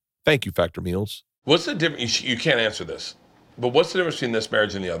 off. Thank you, Factor Meals. What's the difference? You can't answer this, but what's the difference between this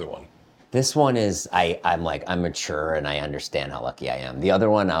marriage and the other one? This one is I'm mature and I understand how lucky I am. The other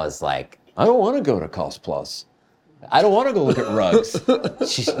one, I was like, I don't want to go to Cost Plus. I don't want to go look at rugs.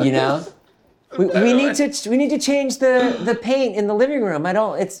 You know, we need to change the paint in the living room. I don't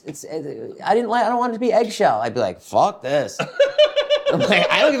want it to be eggshell. I'd be like, fuck this. I'm like,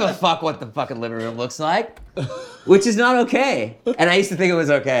 I don't give a fuck what the fucking living room looks like, which is not okay. And I used to think it was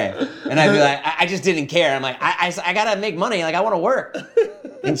okay. And I'd be like, I just didn't care. I'm like, I gotta make money. Like I want to work.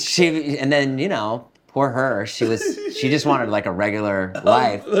 And then, you know, poor her. She just wanted like a regular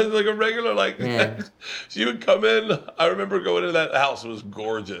life. Like a regular, Yeah. She would come in. I remember going into that house. It was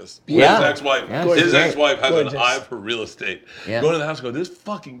gorgeous. Yeah. His ex-wife. Yeah, His gorgeous. ex-wife has Gorgeous. an eye for real estate. Yeah. Going to the house, go, this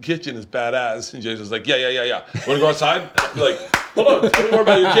fucking kitchen is badass. And Jason's like, yeah. Want to go outside? I'd be like, hold on, tell me more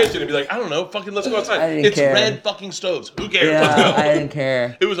about your kitchen. And be like, I don't know, fucking let's go outside. I didn't It's care. red fucking stoves. Who cares? Yeah, Let's go. I didn't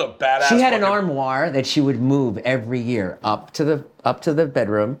care. It was a badass. She had an fucking- armoire that she would move every year up to the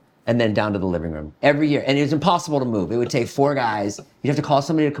bedroom and then down to the living room every year. And it was impossible to move. It would take 4 guys. You'd have to call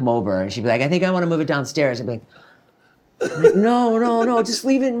somebody to come over. And she'd be like, I think I want to move it downstairs. I'd be like, no, just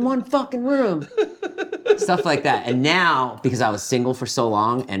leave it in one fucking room. Stuff like that. And now, because I was single for so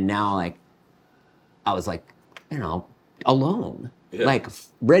long, and now like, I was like, you know, alone. Yeah. Like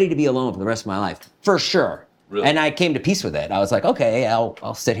ready to be alone for the rest of my life. For sure. Really? And I came to peace with it. I was like, okay,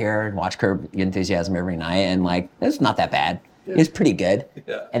 I'll sit here and watch Curb Your Enthusiasm every night, and like, it's not that bad. It's pretty good.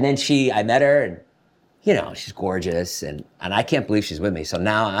 Yeah. And then I met her, and you know, she's gorgeous, and I can't believe she's with me. So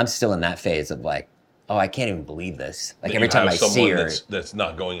now I'm still in that phase of like, oh, I can't even believe this. Like That every you time have I see someone her, that's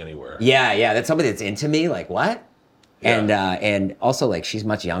not going anywhere. yeah, that's somebody that's into me. Like what? Yeah. And also like she's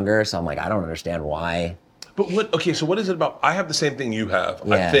much younger, so I'm like I don't understand why. But what? Okay, so what is it about? I have the same thing you have.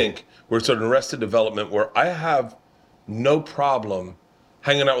 I Yeah. think where it's an Arrested Development, where I have no problem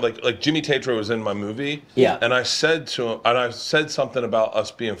hanging out with like Jimmy Tatro was in my movie. Yeah. And I said to him, and I said something about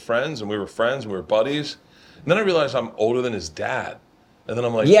us being friends, and we were friends, and we were buddies. And then I realized I'm older than his dad. And then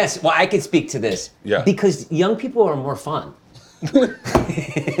I'm like, Yes, well I can speak to this. Yeah. Because young people are more fun.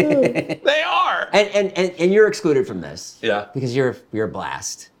 they are. And you're excluded from this. Yeah. Because you're a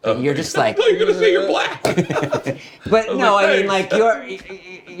blast. You're just like I thought you were gonna say you're black. But no, like, I mean thanks.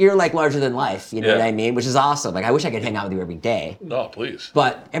 like you're like larger than life, you know Yeah. what I mean? Which is awesome. Like I wish I could hang out with you every day. No, please.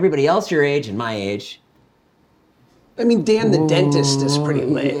 But everybody else your age and my age, I mean, Dan the dentist is pretty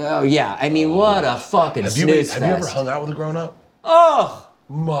lit. oh yeah, I mean what a fucking Have you snooze ever fest. hung out with a grown up? Oh,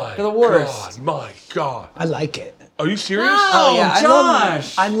 My They're the worst. God, my God. I like it. Are you serious? Oh, I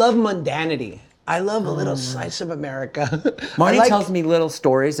Josh. love mundanity. I love a little slice of America. Marty I like- tells me little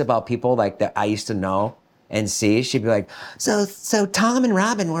stories about people like that I used to know and see. She'd be like, so Tom and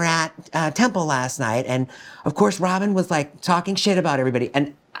Robin were at Temple last night, and of course Robin was like talking shit about everybody.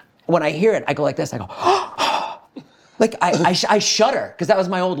 And when I hear it, I go like this. I go, like I shudder because that was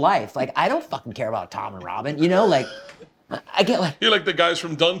my old life. Like I don't fucking care about Tom and Robin, you know? Like I get like, You're like the guys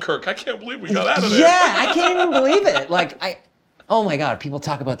from Dunkirk. I can't believe we got out of there. yeah, I can't even believe it. Like oh my God, people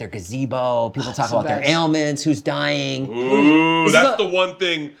talk about their gazebo. People talk about their best. ailments, who's dying. Ooh, This is that's a- the one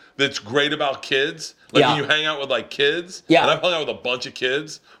thing that's great about kids. Like Yeah. when you hang out with like kids. Yeah. And I've hung out with a bunch of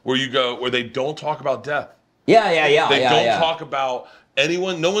kids where they don't talk about death. Yeah. They don't yeah. talk about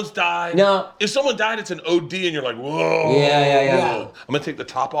anyone. No one's died. No. If someone died, it's an OD, and you're like, whoa. Yeah. I'm gonna take the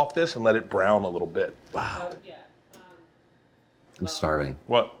top off this and let it brown a little bit. Yeah. I'm starving.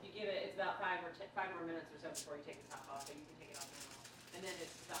 What? You give it, it's about 5 more minutes or so before you take the top off, but you can take it off now. And then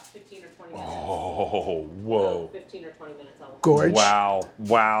it's about 15 or 20 minutes. Oh, whoa. 15 or 20 minutes. Gorge.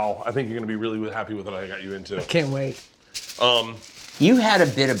 Wow. I think you're gonna be really happy with what I got you into. Can't wait. You had a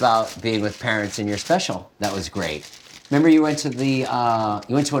bit about being with parents in your special. That was great. Remember you went to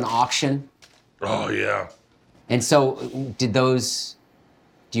an auction, Oh yeah. and so do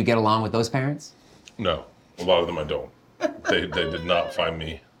you get along with those parents? No, a lot of them I don't. They did not find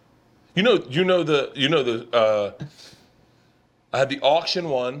me. I had the auction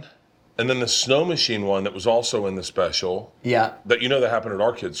one, and then the snow machine one that was also in the special. Yeah, That happened at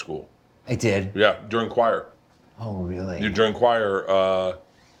our kids' school. I did. Yeah, during choir. Oh, really? During choir,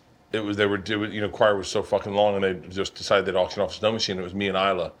 choir was so fucking long, and they just decided they'd auction off a snow machine. It was me and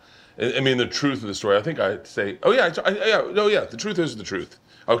Isla. I mean, the truth of the story. I think I'd say, the truth is the truth.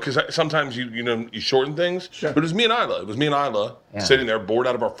 Because sometimes you shorten things. Sure. But it was me and Isla. It was me and Isla Yeah. sitting there, bored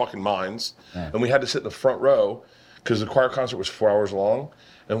out of our fucking minds, Yeah. and we had to sit in the front row because the choir concert was 4 hours long.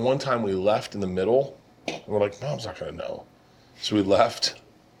 And one time we left in the middle, and we're like, Mom's not gonna know. So we left,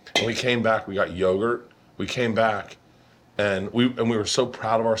 and we came back. We got yogurt. We came back, and we were so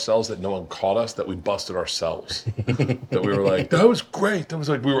proud of ourselves that no one caught us that we busted ourselves. That we were like, that was great. That was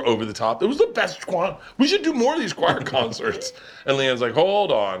like, we were over the top. It was the best choir. We should do more of these choir concerts. And Leanne's like,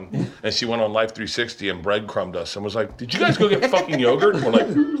 hold on. And she went on Life 360 and breadcrumbed us and was like, did you guys go get fucking yogurt? And we're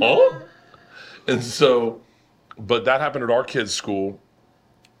like, huh? And so, but that happened at our kids' school.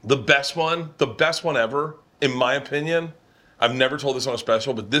 The best one ever, in my opinion, I've never told this on a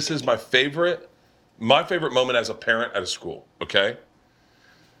special, but this is my favorite moment as a parent at a school, okay?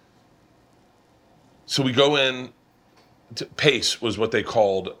 So we go in, PACE was what they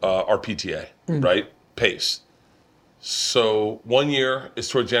called our PTA, right? PACE. So one year, it's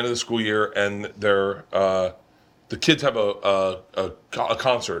towards the end of the school year, and the kids have a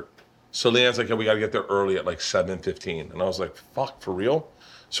concert. So Leanne's like, yeah, we got to get there early at like 7:15. And I was like, fuck, for real?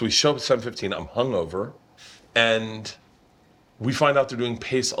 So we show up at 7:15, I'm hungover, and we find out they're doing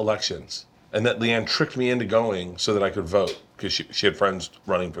PACE elections. And that Leanne tricked me into going so that I could vote, because she had friends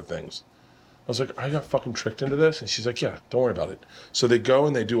running for things. I was like, I got fucking tricked into this? And she's like, yeah, don't worry about it. So they go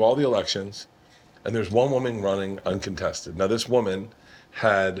and they do all the elections, and there's one woman running uncontested. Now this woman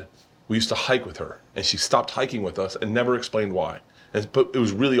we used to hike with her, and she stopped hiking with us and never explained why. But it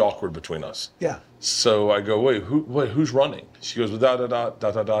was really awkward between us. Yeah. So I go, wait, who's running? She goes, da da da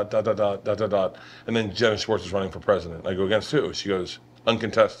da da da da da da da da da. And then Jenna Schwartz is running for president. I go, against who? She goes,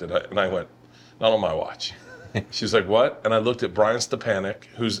 uncontested. And I went, not on my watch. She's like, what? And I looked at Brian Stepanek,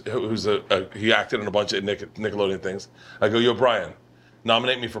 he acted in a bunch of Nickelodeon things. I go, yo, Brian,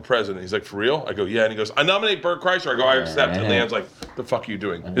 nominate me for president. He's like, for real? I go, yeah. And he goes, I nominate Bert Kreischer. I go, I accept. And Leanne's like, the fuck are you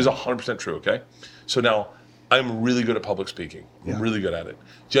doing? It's 100% true, okay? So now, I'm really good at public speaking. I'm really good at it.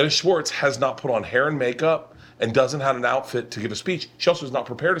 Jenna Schwartz has not put on hair and makeup and doesn't have an outfit to give a speech. She also has not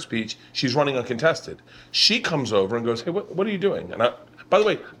prepared a speech. She's running uncontested. She comes over and goes, hey, what are you doing? And by the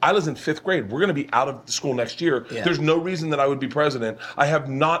way, I was in 5th grade. We're going to be out of school next year. Yeah. There's no reason that I would be president. I have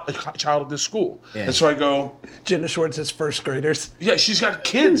not a child at this school. Yeah. And so I go... Jenna Schwartz is 1st graders. Yeah, she's got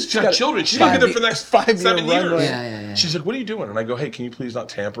kids. She's got children. She's going to be there for the next 7 years. Yeah. She's like, what are you doing? And I go, hey, can you please not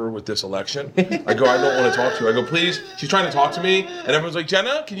tamper with this election? I go, I don't want to talk to you. I go, please. She's trying to talk to me. And everyone's like,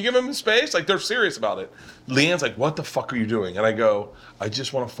 Jenna, can you give him space? Like, they're serious about it. Leanne's like, what the fuck are you doing? And I go, I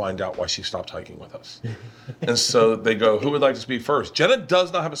just want to find out why she stopped hiking with us. And so they go, who would like to speak first? Jenna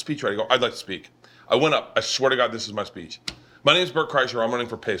does not have a speech ready. I go, I'd like to speak. I went up. I swear to God, this is my speech. My name is Bert Kreischer. I'm running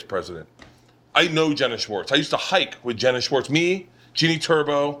for PACE president. I know Jenna Schwartz. I used to hike with Jenna Schwartz. Me, Jeannie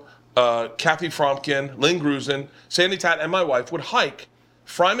Turbo, Kathy Fromkin, Lynn Grusin, Sandy Tat, and my wife would hike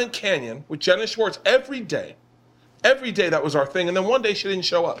Fryman Canyon with Jenna Schwartz every day. Every day that was our thing. And then one day she didn't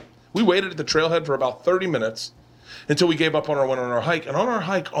show up. We waited at the trailhead for about 30 minutes until we gave up on went on our hike. And on our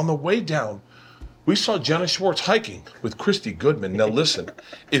hike, on the way down, we saw Jenna Schwartz hiking with Christy Goodman. Now listen,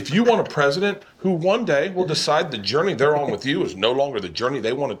 if you want a president who one day will decide the journey they're on with you is no longer the journey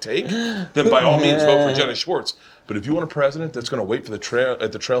they want to take, then by all means vote for Jenna Schwartz. But if you want a president that's going to wait for the trail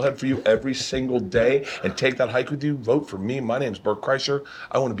at the trailhead for you every single day and take that hike with you, vote for me. My name's Bert Kreischer.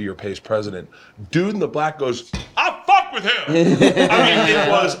 I want to be your PACE president. Dude in the black goes, I fuck with him. I mean, it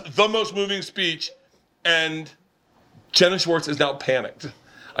was the most moving speech. And Jenna Schwartz is now panicked.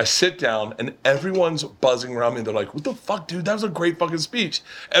 I sit down and everyone's buzzing around me and they're like, what the fuck, dude? That was a great fucking speech.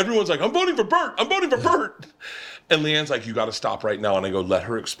 Everyone's like, I'm voting for Bert. I'm voting for Bert. And Leanne's like, you got to stop right now. And I go, let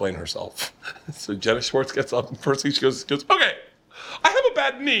her explain herself. So Jenna Schwartz gets up and first thing she goes, okay, I have a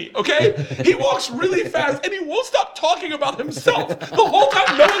bad knee, okay? He walks really fast and he won't stop talking about himself. The whole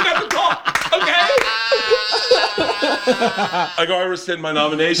time no one got to talk, okay? I go, I rescind my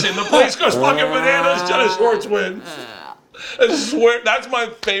nomination. The place goes fucking bananas. Jenna Schwartz wins. I swear, that's my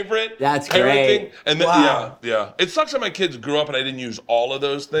favorite. That's parenting. great. And then, yeah. It sucks that my kids grew up and I didn't use all of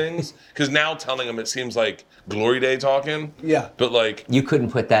those things. Because now telling them it seems like glory day talking. Yeah. But like. You couldn't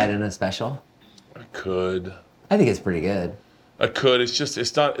put that in a special? I could. I think it's pretty good. I could. It's just,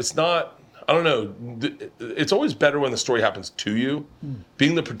 it's not, I don't know. It's always better when the story happens to you.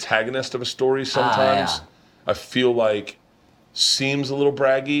 Being the protagonist of a story sometimes, I feel like seems a little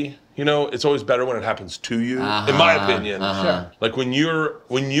braggy. You know, it's always better when it happens to you, in my opinion. Sure. Like when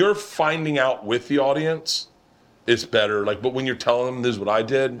you're finding out with the audience, it's better. Like, but when you're telling them this is what I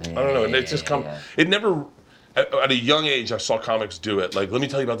did, I don't know. And it just it never. At a young age, I saw comics do it. Like, let me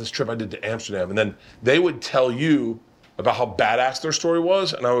tell you about this trip I did to Amsterdam, and then they would tell you about how badass their story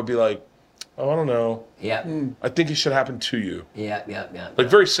was, and I would be like, oh, I don't know. Yeah. I think it should happen to you. Yeah. Like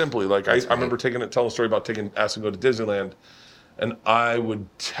very simply, like I remember telling a story about asking to go to Disneyland. And I would,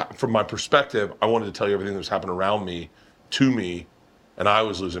 from my perspective, I wanted to tell you everything that was happening around me, to me, and I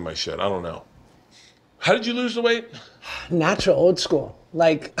was losing my shit. I don't know. How did you lose the weight? Natural, old school.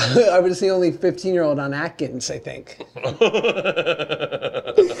 Like, I was the only 15-year-old on Atkins, I think.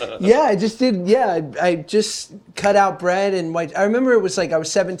 Yeah, I just did, I just cut out bread and white. I remember it was like I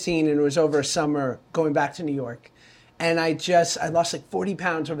was 17 and it was over a summer going back to New York. And I lost like 40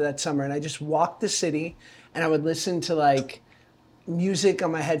 pounds over that summer. And I just walked the city and I would listen to like music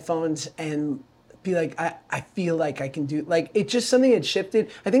on my headphones and be like, I feel like I can do, like, it just something had shifted.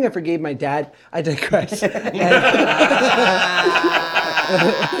 I think I forgave my dad. I digress. But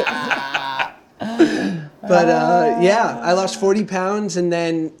I lost 40 pounds and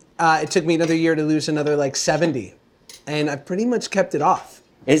then it took me another year to lose another like 70. And I pretty much kept it off.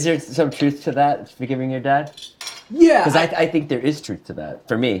 Is there some truth to that, forgiving your dad? Yeah. Because I think there is truth to that,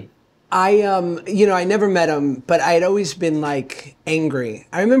 for me. I never met him, but I had always been like angry.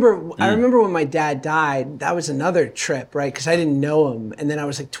 I remember when my dad died, that was another trip, right? Because I didn't know him. And then I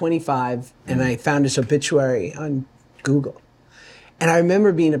was like 25 and I found his obituary on Google. And I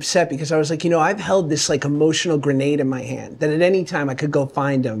remember being upset because I was like, I've held this like emotional grenade in my hand that at any time I could go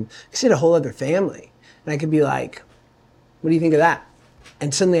find him because he had a whole other family. And I could be like, what do you think of that?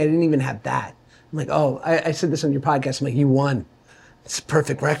 And suddenly I didn't even have that. I'm like, oh, I said this on your podcast. I'm like, you won. It's a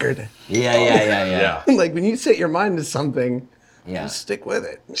perfect record. Yeah. Like when you set your mind to something, just stick with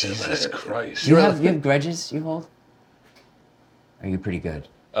it. Jesus Christ. You have grudges you hold? Are you pretty good?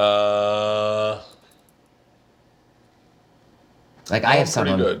 Like I have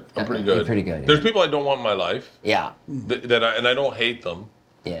someone. I'm pretty good. You're pretty good. There's people I don't want in my life. Yeah. And I don't hate them.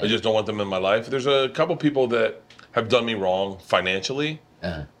 Yeah. I just don't want them in my life. There's a couple people that have done me wrong financially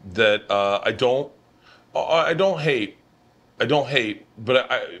Uh-huh. that I don't hate. I don't hate, but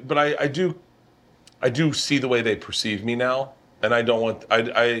I do see the way they perceive me now, and I don't want.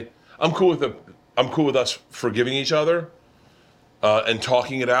 I'm cool with I'm cool with us forgiving each other and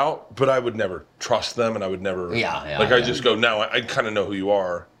talking it out. But I would never trust them, and I would never. I just go now. I kind of know who you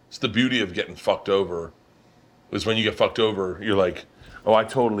are. It's the beauty of getting fucked over. Is when you get fucked over, you're like, oh, I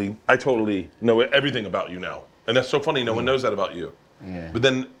totally know everything about you now, and that's so funny. No one knows that about you. Yeah. But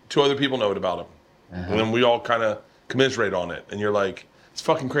then 2 other people know it about him, and then we all kind of commiserate on it, and you're like, it's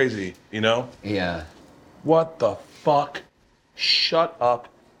fucking crazy, you know? Yeah. What the fuck? Shut up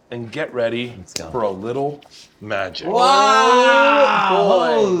and get ready go. for a little magic.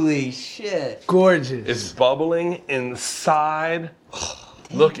 Wow! Holy shit! Gorgeous. It's bubbling inside.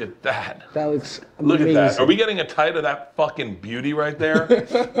 Look at that. That looks Look amazing. at that. Are we getting a tight of that fucking beauty right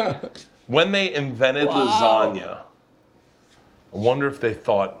there? When they invented lasagna, I wonder if they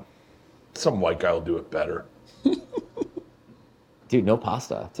thought some white guy will do it better. Dude, no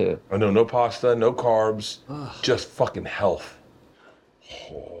pasta too. I know, no pasta, no carbs, just fucking health.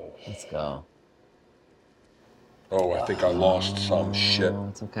 Let's go. Oh, I think I lost some shit. Oh,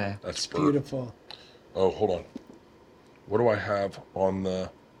 it's okay. That's Beautiful. Oh, hold on. What do I have on the?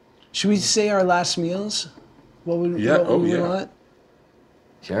 Should we say our last meals? What would Yeah, what would we yeah. want?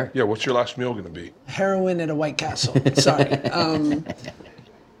 Sure. Yeah, what's your last meal gonna be? Heroin at a White Castle. Sorry.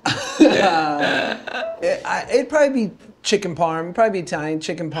 It'd probably be chicken parm. Probably be Italian.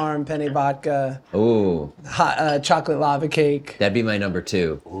 Chicken parm, penne vodka, Ooh, hot, chocolate lava cake. that'd be my number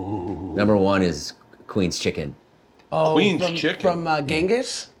 2. Ooh. Number 1 is Queen's Chicken. Oh, Queen's from, chicken. From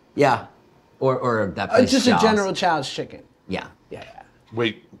Genghis? Yeah. Or that place. Just a Shaw's. General Chow's chicken. Yeah. Yeah.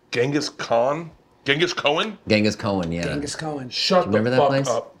 Wait, Genghis Khan? Genghis Cohen? Genghis Cohen, yeah. Genghis Cohen. Shut the remember that fuck place?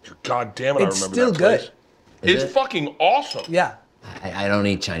 up. God damn it, It's I remember still that good. place. Is It's it? fucking awesome. Yeah. I don't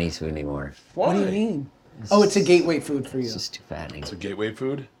eat Chinese food anymore. Why? What do you mean? Oh, it's a gateway food for you. It's just too fattening. It's a gateway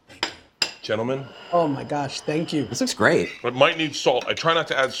food. Gentlemen, Oh my gosh, thank you. This looks great. it might need salt. I try not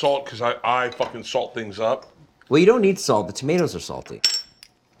to add salt because I fucking salt things up. Well, you don't need salt. The tomatoes are salty,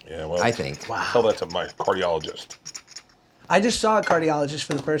 Yeah, well, I think. tell that to my cardiologist. I just saw a cardiologist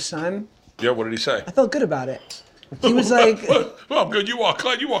for the first time. Yeah, what did he say? I felt good about it. He was like, Well, good.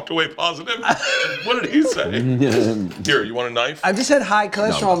 Glad you walked away positive. What did he say? Here, you want a knife? I've just had high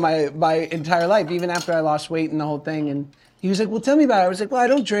cholesterol my entire life, even after I lost weight and the whole thing. And he was like, well, tell me about it. I was like, well, I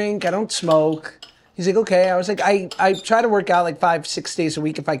don't drink. I don't smoke. He's like, okay. I was like, I try to work out like 5-6 days a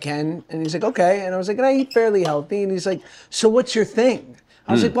week if I can. And he's like, okay. And I was like, and I eat fairly healthy. And he's like, so what's your thing?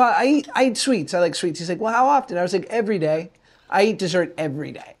 I was like, well, I eat sweets. I like sweets. He's like, well, how often? I was like, every day. I eat dessert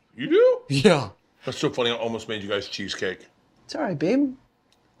every day. You do? Yeah. That's so funny. I almost made you guys cheesecake. It's all right, babe.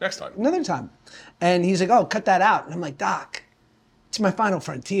 Next time. Another time. And he's like, oh, cut that out. And I'm like, Doc, it's my final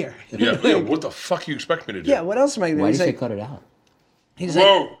frontier. Yeah, what the fuck you expect me to do? Yeah, what else am I going to do? Why He's did you like, cut it out? he's like,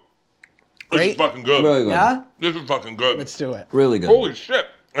 Whoa. This Great. is fucking good. Really good. yeah? This is fucking good. Let's do it. Really good. Holy shit.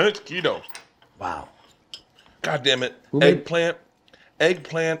 And it's keto. Wow. God damn it. made-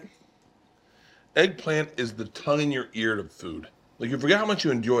 Eggplant is the tongue in your ear of food. Like, you forget how much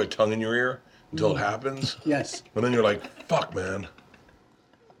you enjoy a tongue in your ear until it happens. Yes. And then you're like, fuck, man.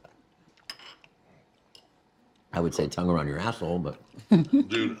 I would say tongue around your asshole, but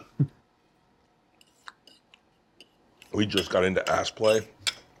Dude. We just got into ass play.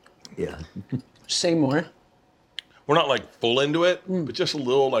 yeah. Say more. We're not like full into it, but just a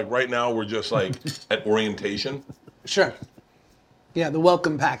little. Like right now, we're just like at orientation. Sure. Yeah, the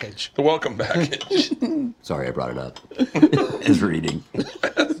welcome package. The welcome package. Sorry, I brought it up. Is reading.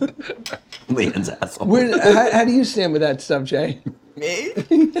 Leon's asshole. How do you stand with that stuff, Jay? Me?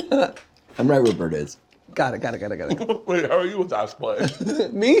 I'm right where Bert is. Got it. Wait, how are you with ass play?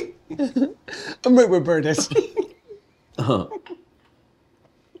 Me? I'm right where Bert is.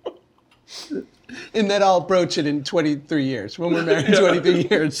 And then I'll broach it in 23 years. When we're married 23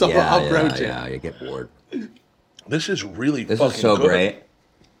 years, so I'll broach it. Yeah, you get bored. This is really This fucking is so good. great.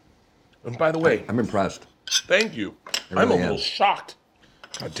 And by the way, I'm impressed. thank you. I I'm a really little am. shocked.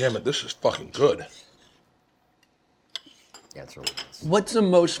 God damn it, this is fucking good. Yeah, it's really good. What's the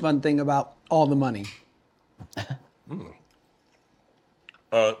most fun thing about all the money?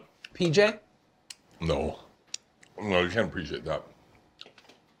 PJ? No, you can't appreciate that.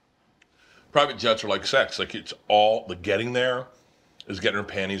 Private jets are like sex. Like it's all the getting there is getting her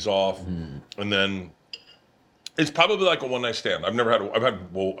panties off, and then it's probably like a one night stand. I've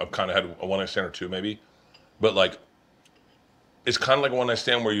kind of had a one night stand or two maybe, but like it's kind of like a one night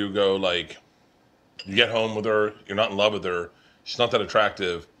stand where you go like you get home with her, you're not in love with her, she's not that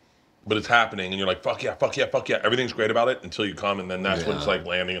attractive, but it's happening, and you're like, fuck yeah, fuck yeah, fuck yeah. Everything's great about it until you come, and then that's what it's like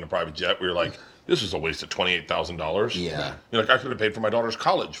landing in a private jet where you're like, this is a waste of $28,000. Yeah. You're like, I could have paid for my daughter's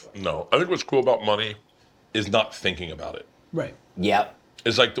college. No. I think what's cool about money is not thinking about it. Right. Yep.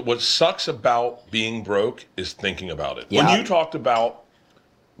 It's like what sucks about being broke is thinking about it. Yeah. When you talked about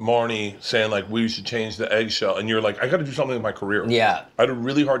Marnie saying like we should change the eggshell, and you're like, I got to do something with my career. Yeah. I had a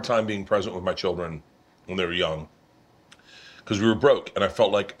really hard time being present with my children when they were young because we were broke, and I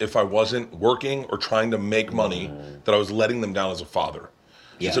felt like if I wasn't working or trying to make money, that I was letting them down as a father.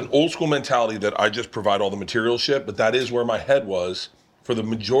 Yeah. It's an old school mentality that I just provide all the material shit, but that is where my head was for the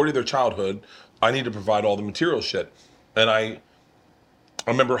majority of their childhood. I need to provide all the material shit, and I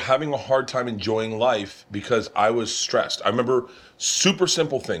remember having a hard time enjoying life because I was stressed. I remember super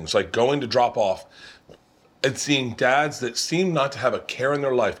simple things like going to drop off and seeing dads that seemed not to have a care in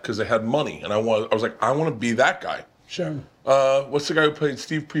their life because they had money. And I was like, I want to be that guy. Sure. What's the guy who played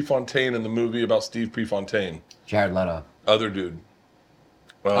Steve Prefontaine in the movie about Steve Prefontaine? Jared Leto. Other dude.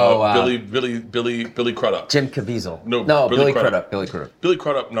 Billy Crudup. Jim Caviezel. No, Billy Billy Crudup. Crudup. Billy Crudup. Billy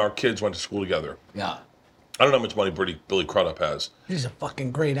Crudup and our kids went to school together. Yeah. I don't know how much money Billy Crudup has. He's a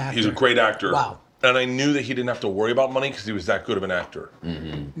fucking great actor. He's a great actor. Wow. And I knew that he didn't have to worry about money because he was that good of an actor.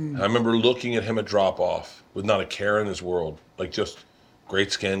 Mm-hmm. I remember looking at him at drop off with not a care in his world. Like just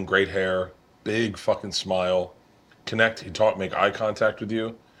great skin, great hair, big fucking smile. He'd talk, make eye contact with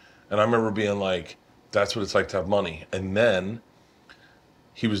you. And I remember being like, that's what it's like to have money. And then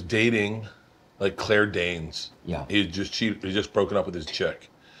he was dating like Claire Danes. Yeah. He had just broken up with his chick.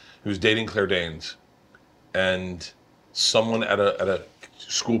 He was dating Claire Danes. And someone at a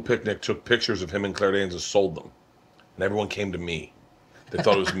school picnic took pictures of him and Claire Danes and sold them. And everyone came to me. They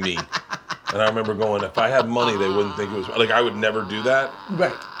thought it was me. And I remember going, if I had money, they wouldn't think it was, like I would never do that.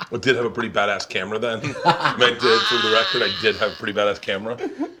 Right. I did have a pretty badass camera then. I did, for the record, I did have a pretty badass camera.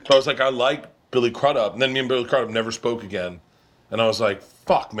 So I was like, I like Billy Crudup. And then me and Billy Crudup never spoke again. And I was like,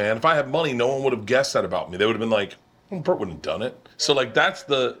 fuck, man, if I had money, no one would have guessed that about me. They would have been like, well, Bert wouldn't have done it. So like, that's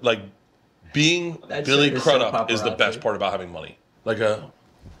the, like, being Billy Crudup is the best part about having money. Like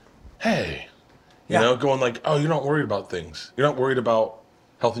hey, you know, going like, oh, you're not worried about things. You're not worried about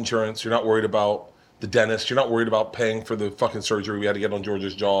health insurance. You're not worried about the dentist. You're not worried about paying for the fucking surgery we had to get on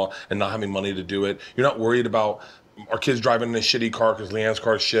George's jaw and not having money to do it. You're not worried about our kids driving in a shitty car because Leanne's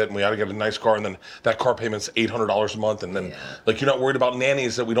car is shit and we had to get a nice car and then that car payment's $800 a month and then like you're not worried about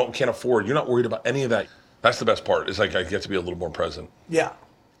nannies that we can't afford. You're not worried about any of that. That's the best part. It's like I get to be a little more present. Yeah.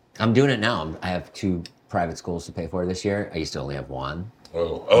 I'm doing it now. I have 2 private schools to pay for this year. I used to only have 1.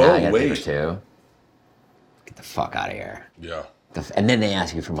 Oh, Now I gotta pay for wait. 2. Get the fuck out of here. Yeah. And then they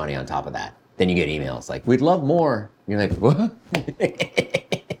ask you for money on top of that. Then you get emails like, we'd love more. You're like, what?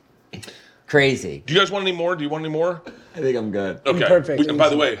 Crazy. Do you guys want any more? Do you want any more? I think I'm good. Okay. Perfect. And by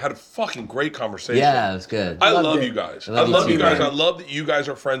the way, had a fucking great conversation. Yeah, it was good. I Loved love it. you guys. I love you you too, guys. man. I love that you guys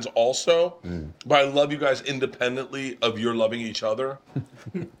are friends also. But I love you guys independently of your loving each other.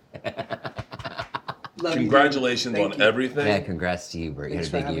 Congratulations on everything. Yeah, congrats to you, Bert. You Thanks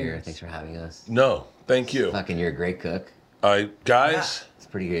had for a big having year. us. Thanks for having us. No, thank you. Fucking, you're a great cook. Guys, It's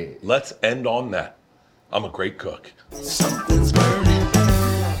pretty great. let's end on that. I'm a great cook. Something's burning.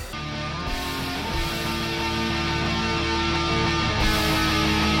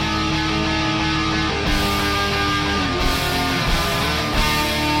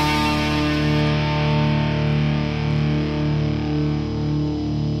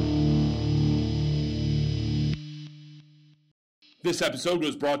 This episode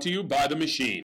was brought to you by The Machine.